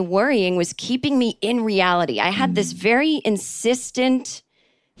of my worrying was keeping me in reality. I had this very insistent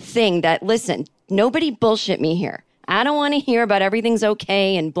thing that, listen, nobody bullshit me here. I don't want to hear about everything's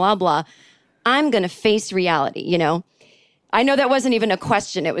okay and blah, blah. I'm going to face reality, I know that wasn't even a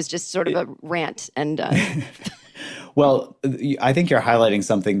question. It was just sort of a rant. And Well, I think you're highlighting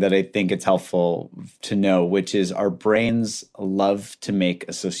something that I think it's helpful to know, which is our brains love to make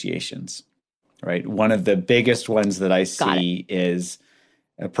associations, right? One of the biggest ones that I see is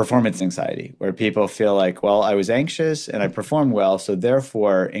performance anxiety, where people feel like, well, I was anxious and I performed well, so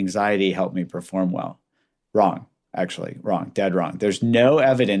therefore anxiety helped me perform well. Wrong, actually, wrong, dead wrong. There's no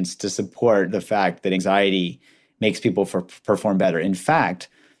evidence to support the fact that anxiety makes people perform better. In fact,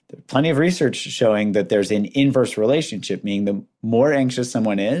 there's plenty of research showing that there's an inverse relationship, meaning the more anxious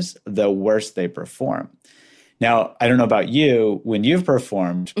someone is, the worse they perform. Now, I don't know about you when you've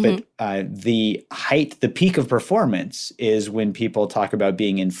performed, but the peak of performance is when people talk about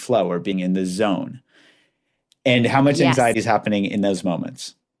being in flow or being in the zone. And how much anxiety is happening in those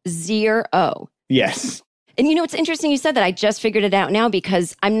moments? 0. Yes. And you know, it's interesting you said that. I just figured it out now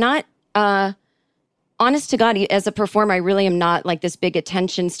because I'm not, honest to God, as a performer, I really am not like this big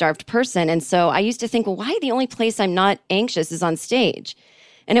attention-starved person. And so I used to think, well, why the only place I'm not anxious is on stage?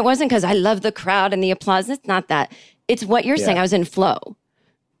 And it wasn't because I love the crowd and the applause. It's not that. It's what you're saying. I was in flow.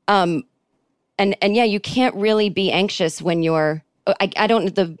 And yeah, you can't really be anxious when you're, I don't know,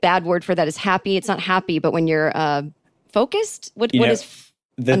 the bad word for that is happy. It's not happy, but when you're focused, what is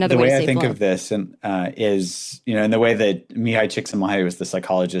another way to say I think flow? of this and is, in the way that Mihai Csikszentmihalyi was the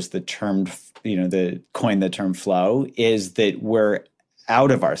psychologist that coined the term flow, is that we're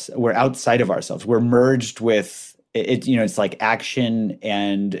outside of ourselves. We're merged with it. It's like action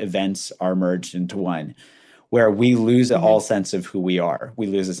and events are merged into one, where we lose all sense of who we are. We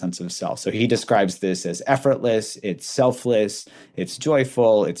lose a sense of self. So he describes this as effortless, it's selfless, it's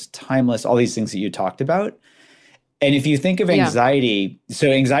joyful, it's timeless, all these things that you talked about. And if you think of anxiety, so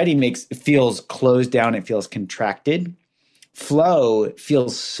anxiety feels closed down, it feels contracted. Flow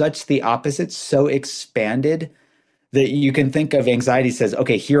feels such the opposite, so expanded that you can think of anxiety says,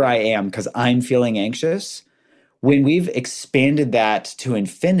 okay, here I am because I'm feeling anxious. When we've expanded that to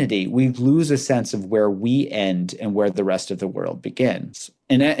infinity, we lose a sense of where we end and where the rest of the world begins.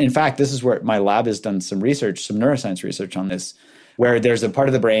 And in fact, this is where my lab has done some research, some neuroscience research on this, where there's a part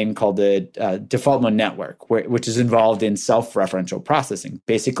of the brain called the default mode network, which is involved in self-referential processing.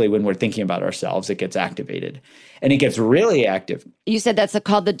 Basically, when we're thinking about ourselves, it gets activated. And it gets really active. You said that's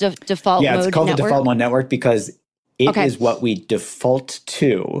called the default mode network? Yeah, it's called the default mode network because it is what we default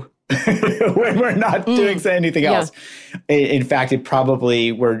to when we're not doing anything else. In fact,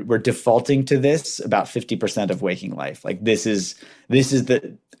 we're defaulting to this about 50% of waking life. Like this is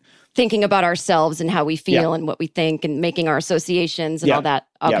the thinking about ourselves and how we feel and what we think and making our associations and all that.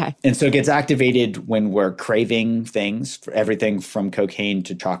 Okay. Yeah. And so it gets activated when we're craving things, everything from cocaine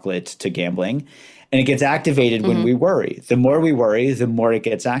to chocolate to gambling. And it gets activated when we worry. The more we worry, the more it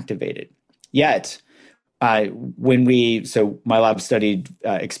gets activated. Yet, so my lab studied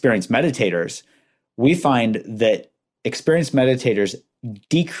experienced meditators, we find that experienced meditators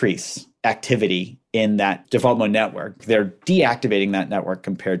decrease activity in that default mode network. They're deactivating that network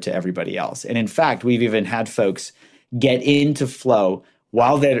compared to everybody else. And in fact, we've even had folks get into flow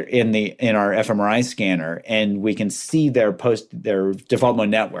while they're in our fMRI scanner, and we can see their default mode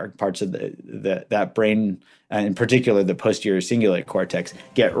network, parts of that brain, in particular the posterior cingulate cortex,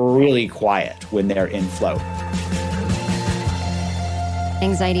 get really quiet when they're in flow.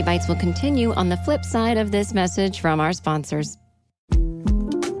 Anxiety Bites will continue on the flip side of this message from our sponsors.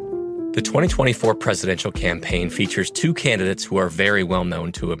 The 2024 presidential campaign features two candidates who are very well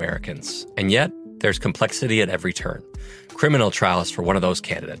known to Americans. And yet, there's complexity at every turn. Criminal trials for one of those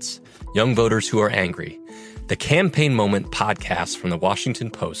candidates. Young voters who are angry. The Campaign Moment podcast from the Washington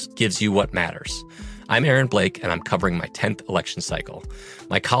Post gives you what matters. I'm Aaron Blake, and I'm covering my 10th election cycle.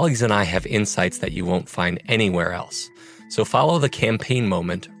 My colleagues and I have insights that you won't find anywhere else. So follow the Campaign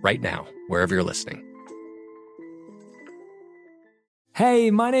Moment right now, wherever you're listening.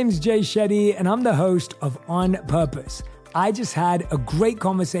 Hey, my name's Jay Shetty, and I'm the host of On Purpose. I just had a great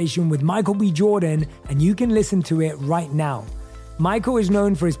conversation with Michael B. Jordan, and you can listen to it right now. Michael is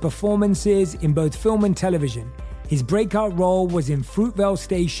known for his performances in both film and television. His breakout role was in Fruitvale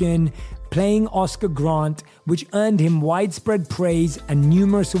Station, playing Oscar Grant, which earned him widespread praise and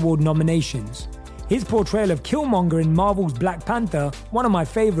numerous award nominations. His portrayal of Killmonger in Marvel's Black Panther, one of my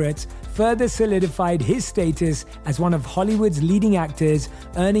favorites, further solidified his status as one of Hollywood's leading actors,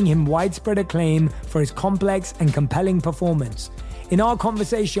 earning him widespread acclaim for his complex and compelling performance. In our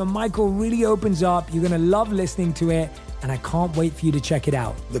conversation, Michael really opens up. You're going to love listening to it, and I can't wait for you to check it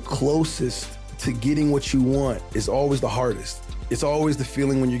out. The closest to getting what you want is always the hardest. It's always the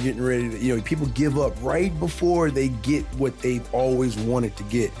feeling when you're getting ready to, people give up right before they get what they've always wanted to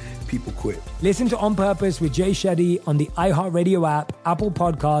get. People quit. Listen to On Purpose with Jay Shetty on the iHeartRadio app, Apple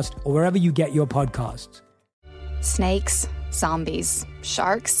Podcast, or wherever you get your podcasts. Snakes, zombies,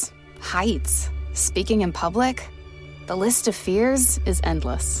 sharks, heights, speaking in public. The list of fears is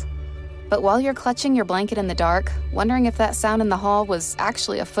endless. But while you're clutching your blanket in the dark, wondering if that sound in the hall was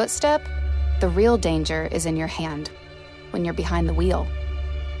actually a footstep, the real danger is in your hand, when you're behind the wheel.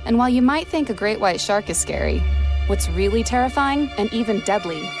 And while you might think a great white shark is scary, what's really terrifying and even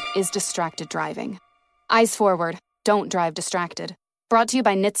deadly is distracted driving. Eyes forward, don't drive distracted. Brought to you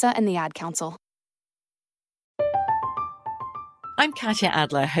by NHTSA and the Ad Council. I'm Katya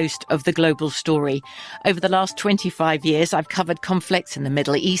Adler, host of The Global Story. Over the last 25 years, I've covered conflicts in the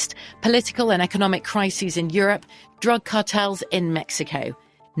Middle East, political and economic crises in Europe, drug cartels in Mexico.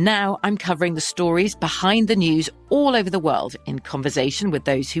 Now I'm covering the stories behind the news all over the world in conversation with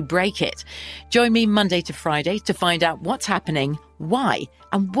those who break it. Join me Monday to Friday to find out what's happening, why,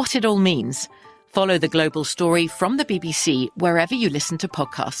 and what it all means. Follow The Global Story from the BBC wherever you listen to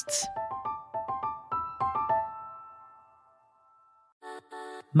podcasts.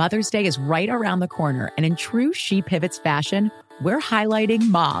 Mother's Day is right around the corner, and in true She Pivots fashion, we're highlighting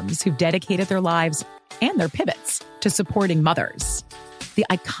moms who've dedicated their lives and their pivots to supporting mothers. The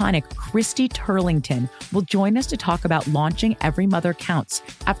iconic Christy Turlington will join us to talk about launching Every Mother Counts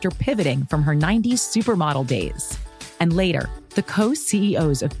after pivoting from her 90s supermodel days. And later, the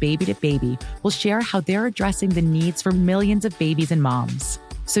co-CEOs of Baby to Baby will share how they're addressing the needs for millions of babies and moms.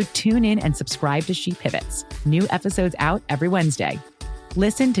 So tune in and subscribe to She Pivots. New episodes out every Wednesday.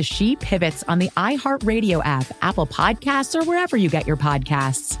 Listen to She Pivots on the iHeartRadio app, Apple Podcasts, or wherever you get your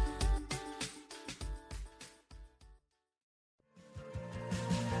podcasts.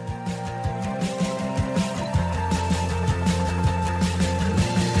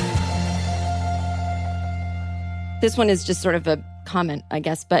 This one is just sort of a comment, I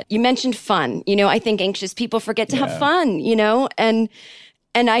guess, but you mentioned fun. You know, I think anxious people forget to have fun, you know, and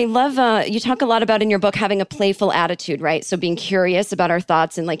I love, you talk a lot about in your book having a playful attitude, right? So being curious about our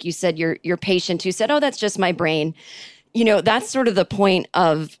thoughts. And like you said, your patient who said, oh, that's just my brain. You know, that's sort of the point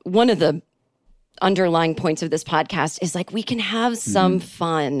of one of the underlying points of this podcast is like, we can have some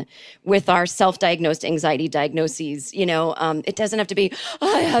fun with our self-diagnosed anxiety diagnoses. You know, it doesn't have to be,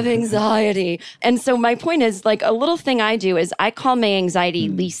 I have anxiety. And so my point is like a little thing I do is I call my anxiety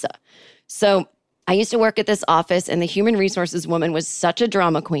Lisa. So I used to work at this office and the human resources woman was such a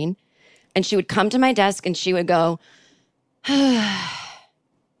drama queen. And she would come to my desk and she would go,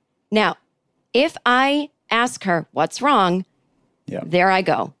 now, if I ask her what's wrong, there I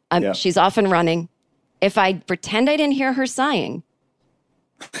go. She's off and running. If I pretend I didn't hear her sighing,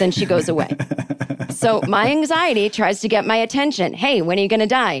 then she goes away. So my anxiety tries to get my attention. Hey, when are you going to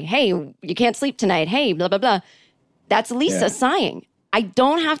die? Hey, you can't sleep tonight. Hey, blah, blah, blah. That's Lisa sighing. I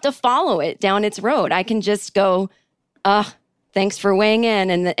don't have to follow it down its road. I can just go, thanks for weighing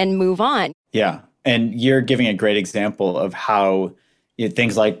in and move on. Yeah. And you're giving a great example of how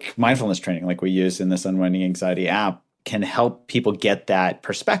things like mindfulness training, like we use in this Unwinding Anxiety app, can help people get that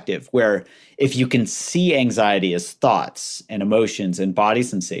perspective where if you can see anxiety as thoughts and emotions and body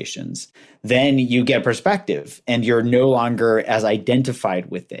sensations, then you get perspective and you're no longer as identified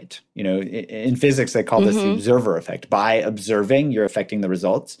with it. You know, in physics, they call this the observer effect. By observing, you're affecting the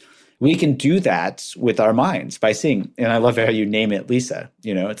results. We can do that with our minds by seeing, and I love how you name it Lisa.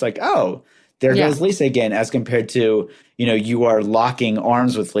 You know, it's like, oh, there goes Lisa again, as compared to, you know, you are locking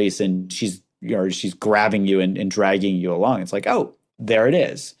arms with Lisa and she's grabbing you and dragging you along. It's like, oh, there it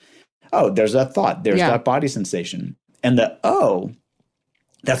is. Oh, there's that thought. There's that body sensation. And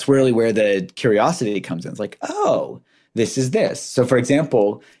that's really where the curiosity comes in. It's like, oh, this is this. So for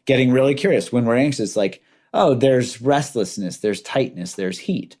example, getting really curious when we're anxious, like, oh, there's restlessness, there's tightness, there's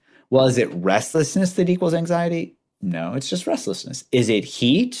heat. Well, is it restlessness that equals anxiety? No, it's just restlessness. Is it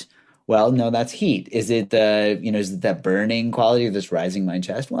heat? Well, no, that's heat. Is it is it that burning quality that's rising my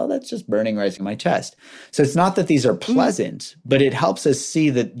chest? Well, that's just burning, rising my chest. So it's not that these are pleasant, but it helps us see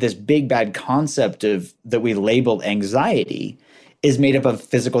that this big bad concept of that we labeled anxiety is made up of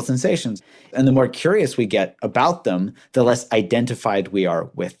physical sensations. And the more curious we get about them, the less identified we are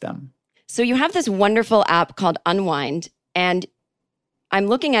with them. So you have this wonderful app called Unwind, and I'm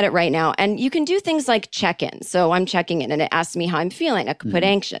looking at it right now, and you can do things like check-in. So I'm checking in, and it asks me how I'm feeling. I could put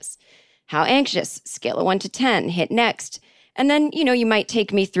anxious. How anxious? Scale of 1 to 10. Hit next. And then, you know, you might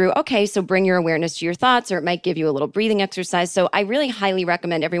take me through, okay, so bring your awareness to your thoughts, or it might give you a little breathing exercise. So I really highly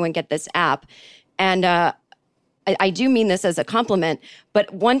recommend everyone get this app. And I do mean this as a compliment,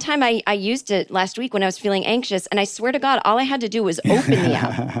 but one time I used it last week when I was feeling anxious, and I swear to God, all I had to do was open the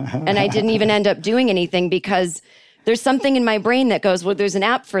app. And I didn't even end up doing anything because there's something in my brain that goes, well, there's an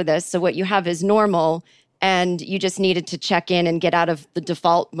app for this, so what you have is normal, and you just needed to check in and get out of the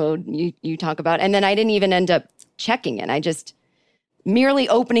default mode you talk about. And then I didn't even end up checking in. I just merely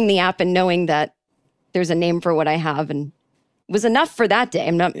opening the app and knowing that there's a name for what I have and was enough for that day.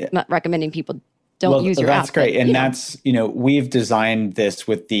 I'm not recommending people don't use your app. That's great. But, and that's, we've designed this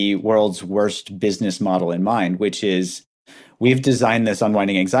with the world's worst business model in mind, which is we've designed this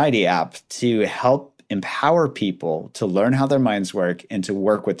Unwinding Anxiety app to help empower people to learn how their minds work and to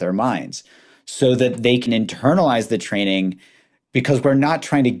work with their minds so that they can internalize the training, because we're not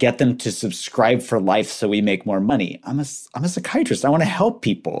trying to get them to subscribe for life so we make more money. I'm a psychiatrist. I want to help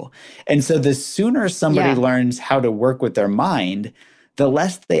people. And so the sooner somebody learns how to work with their mind, the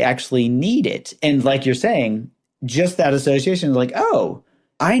less they actually need it. And like you're saying, just that association is like, oh,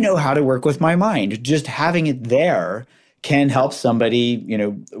 I know how to work with my mind. Just having it there can help somebody,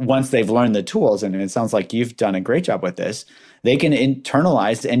 once they've learned the tools, and it sounds like you've done a great job with this, they can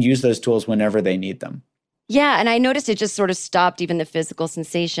internalize and use those tools whenever they need them. Yeah, and I noticed it just sort of stopped even the physical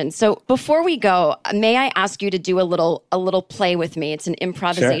sensation. So before we go, may I ask you to do a little play with me? It's an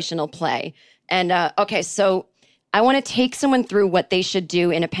improvisational play. And okay, so I want to take someone through what they should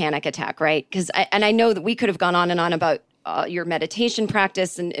do in a panic attack, right? Because I know that we could have gone on and on about your meditation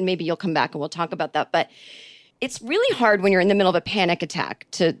practice, and maybe you'll come back and we'll talk about that. But it's really hard when you're in the middle of a panic attack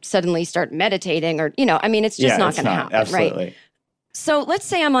to suddenly start meditating, or it's just not going to happen, absolutely. Right? So let's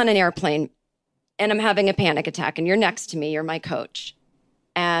say I'm on an airplane and I'm having a panic attack, and you're next to me, you're my coach,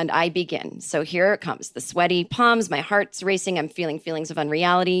 and I begin. So here it comes, the sweaty palms, my heart's racing, I'm feeling feelings of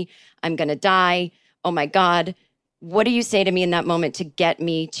unreality, I'm going to die, oh my God. What do you say to me in that moment to get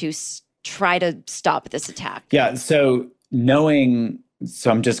me to try to stop this attack? Yeah, so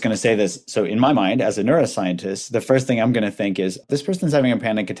I'm just going to say this. So in my mind, as a neuroscientist, the first thing I'm going to think is, this person's having a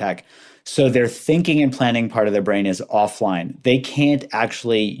panic attack. So their thinking and planning part of their brain is offline. They can't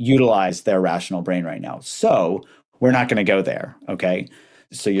actually utilize their rational brain right now. So we're not going to go there, okay?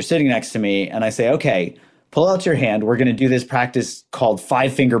 So you're sitting next to me and I say, okay, pull out your hand. We're going to do this practice called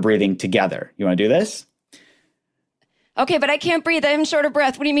 5-finger breathing together. You want to do this? Okay, but I can't breathe. I'm short of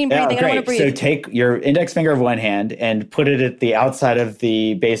breath. What do you mean breathing? I don't want to breathe. So take your index finger of one hand and put it at the outside of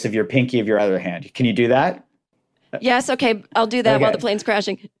the base of your pinky of your other hand. Can you do that? Yes, okay. I'll do that while the plane's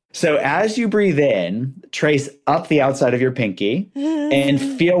crashing. So as you breathe in, trace up the outside of your pinky and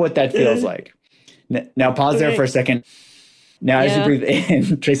feel what that feels like. Now pause there for a second. Now as you breathe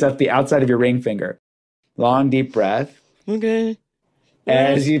in, trace up the outside of your ring finger. Long, deep breath. Okay.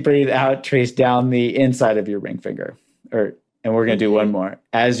 As you breathe out, trace down the inside of your ring finger. And we're going to do one more.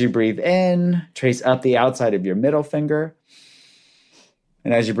 As you breathe in, trace up the outside of your middle finger.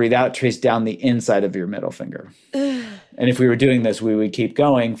 And as you breathe out, trace down the inside of your middle finger. And if we were doing this, we would keep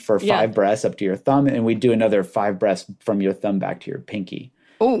going for 5 breaths up to your thumb, and we'd do another 5 breaths from your thumb back to your pinky.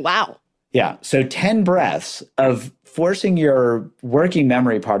 Oh, wow. Yeah. So 10 breaths of forcing your working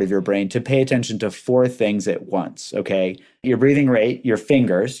memory part of your brain to pay attention to 4 things at once, okay? Your breathing rate, your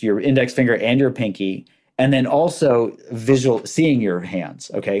fingers, your index finger and your pinky, and then also seeing your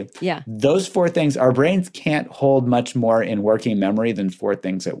hands, okay? Yeah. Those 4 things, our brains can't hold much more in working memory than 4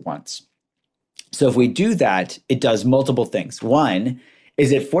 things at once. So if we do that, it does multiple things. One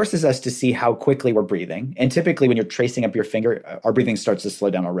is it forces us to see how quickly we're breathing. And typically when you're tracing up your finger, our breathing starts to slow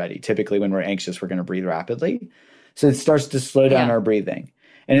down already. Typically when we're anxious, we're going to breathe rapidly. So it starts to slow down our breathing.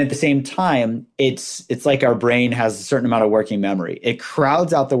 And at the same time, it's like our brain has a certain amount of working memory. It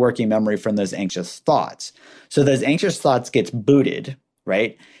crowds out the working memory from those anxious thoughts. So those anxious thoughts gets booted,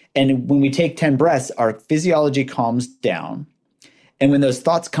 right? And when we take 10 breaths, our physiology calms down. And when those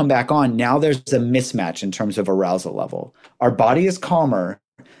thoughts come back on, now there's a mismatch in terms of arousal level. Our body is calmer.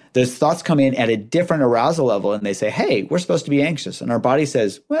 Those thoughts come in at a different arousal level and they say, hey, we're supposed to be anxious. And our body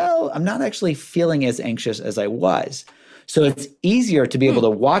says, well, I'm not actually feeling as anxious as I was. So it's easier to be able to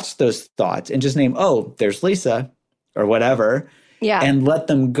watch those thoughts and just name, oh, there's Lisa or whatever, and let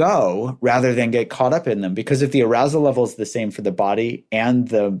them go rather than get caught up in them. Because if the arousal level is the same for the body and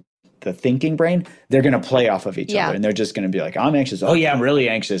the thinking brain, they're going to play off of each other. And they're just going to be like, I'm anxious. Oh, yeah, I'm really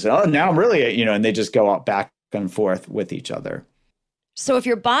anxious. Oh, now I'm really, and they just go back and forth with each other. So if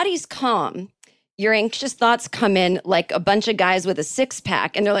your body's calm, your anxious thoughts come in like a bunch of guys with a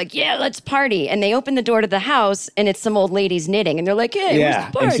 6-pack, and they're like, yeah, let's party. And they open the door to the house, and it's some old lady's knitting. And they're like, hey, where's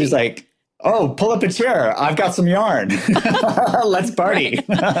the party? And she's like, oh, pull up a chair. I've got some yarn. Let's party.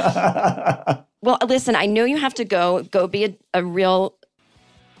 Well, listen, I know you have to go be a real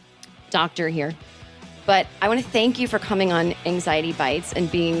doctor here. But I want to thank you for coming on Anxiety Bites and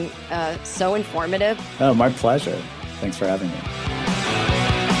being so informative. Oh, my pleasure. Thanks for having me.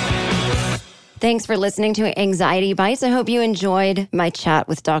 Thanks for listening to Anxiety Bites. I hope you enjoyed my chat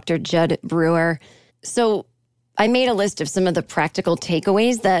with Dr. Judd Brewer. So I made a list of some of the practical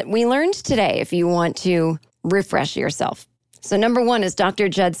takeaways that we learned today. If you want to refresh yourself. So number one, as Dr.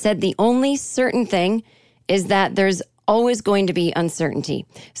 Judd said, the only certain thing is that there's always going to be uncertainty.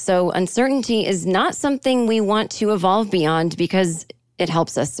 So uncertainty is not something we want to evolve beyond because it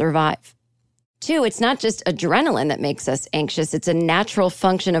helps us survive. Two, it's not just adrenaline that makes us anxious. It's a natural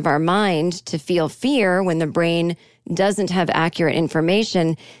function of our mind to feel fear when the brain doesn't have accurate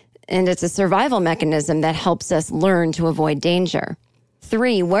information, and it's a survival mechanism that helps us learn to avoid danger.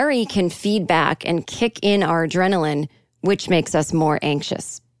 Three, worry can feed back and kick in our adrenaline, which makes us more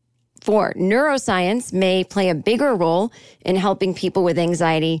anxious. Four, neuroscience may play a bigger role in helping people with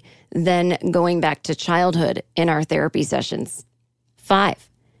anxiety than going back to childhood in our therapy sessions. Five,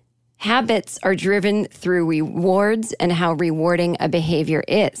 habits are driven through rewards and how rewarding a behavior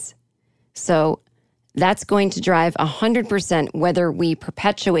is. So that's going to drive 100% whether we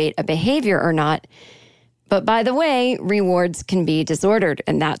perpetuate a behavior or not. But by the way, rewards can be disordered,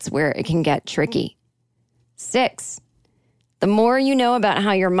 and that's where it can get tricky. Six, the more you know about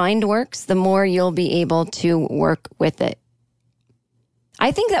how your mind works, the more you'll be able to work with it.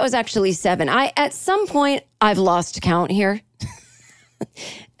 I think that was actually 7. At some point, I've lost count here.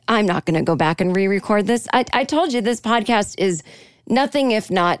 I'm not going to go back and re-record this. I told you this podcast is nothing if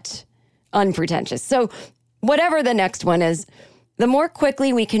not unpretentious. So whatever the next one is, the more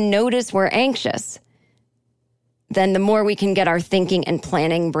quickly we can notice we're anxious, then the more we can get our thinking and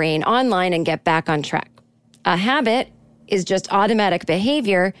planning brain online and get back on track. A habit is just automatic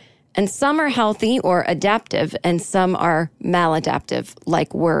behavior, and some are healthy or adaptive, and some are maladaptive,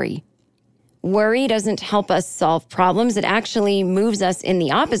 like worry. Worry doesn't help us solve problems. It actually moves us in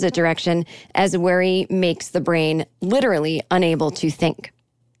the opposite direction, as worry makes the brain literally unable to think.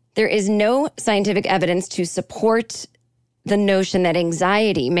 There is no scientific evidence to support the notion that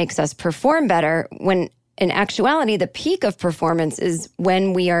anxiety makes us perform better, when in actuality, the peak of performance is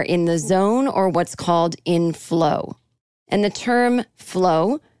when we are in the zone, or what's called in flow. And the term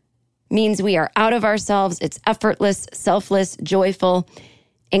flow means we are out of ourselves. It's effortless, selfless, joyful.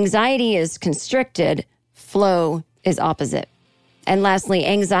 Anxiety is constricted. Flow is opposite. And lastly,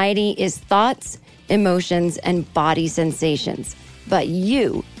 anxiety is thoughts, emotions, and body sensations. But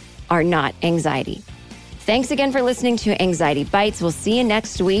you are not anxiety. Thanks again for listening to Anxiety Bites. We'll see you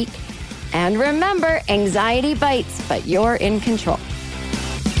next week. And remember, anxiety bites, but you're in control.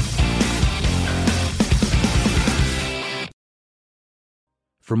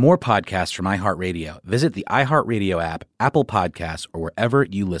 For more podcasts from iHeartRadio, visit the iHeartRadio app, Apple Podcasts, or wherever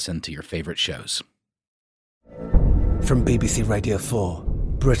you listen to your favorite shows. From BBC Radio 4,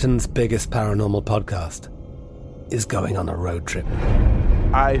 Britain's biggest paranormal podcast is going on a road trip.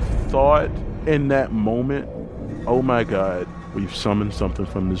 I thought in that moment, oh my God, we've summoned something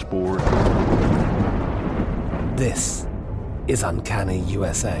from this board. This is Uncanny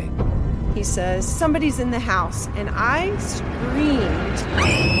USA. He says, somebody's in the house, and I screamed.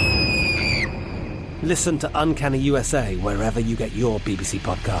 Listen to Uncanny USA wherever you get your BBC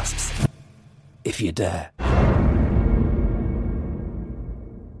podcasts, if you dare.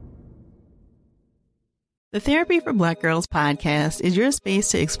 The Therapy for Black Girls podcast is your space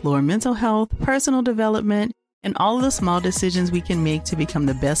to explore mental health, personal development, and all of the small decisions we can make to become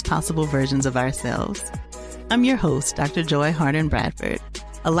the best possible versions of ourselves. I'm your host, Dr. Joy Harden Bradford,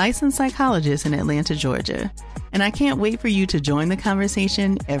 a licensed psychologist in Atlanta, Georgia, and I can't wait for you to join the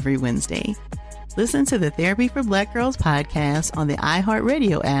conversation every Wednesday. Listen to the Therapy for Black Girls podcast on the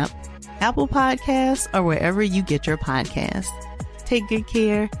iHeartRadio app, Apple Podcasts, or wherever you get your podcasts. Take good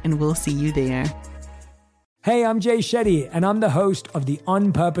care, and we'll see you there. Hey, I'm Jay Shetty, and I'm the host of the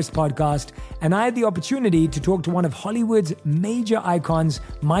On Purpose podcast, and I had the opportunity to talk to one of Hollywood's major icons,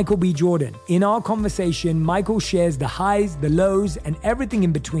 Michael B. Jordan. In our conversation, Michael shares the highs, the lows, and everything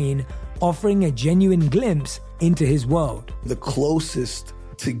in between, offering a genuine glimpse into his world. The closest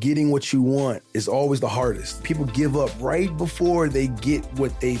to getting what you want is always the hardest. People give up right before they get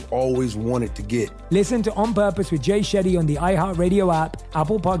what they've always wanted to get. Listen to On Purpose with Jay Shetty on the iHeartRadio app,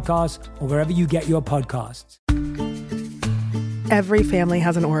 Apple Podcasts, or wherever you get your podcasts. Every family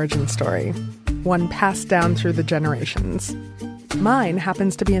has an origin story, one passed down through the generations. Mine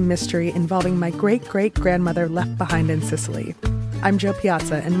happens to be a mystery involving my great-great-grandmother left behind in Sicily. I'm Jo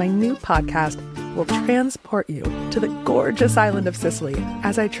Piazza, and my new podcast will transport you to the gorgeous island of Sicily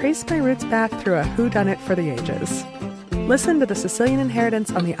as I trace my roots back through a whodunit for the ages. Listen to The Sicilian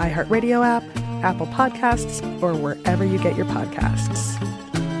Inheritance on the iHeartRadio app, Apple Podcasts, or wherever you get your podcasts.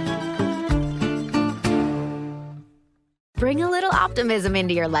 Bring a little optimism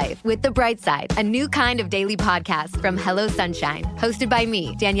into your life with The Bright Side, a new kind of daily podcast from Hello Sunshine, hosted by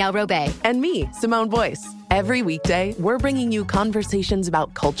me, Danielle Robay. And me, Simone Boyce. Every weekday, we're bringing you conversations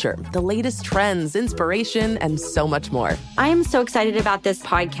about culture, the latest trends, inspiration, and so much more. I am so excited about this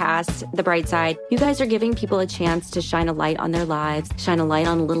podcast, The Bright Side. You guys are giving people a chance to shine a light on their lives, shine a light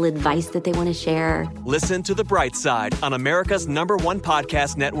on a little advice that they want to share. Listen to The Bright Side on America's #1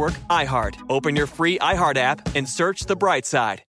 podcast network, iHeart. Open your free iHeart app and search The Bright Side.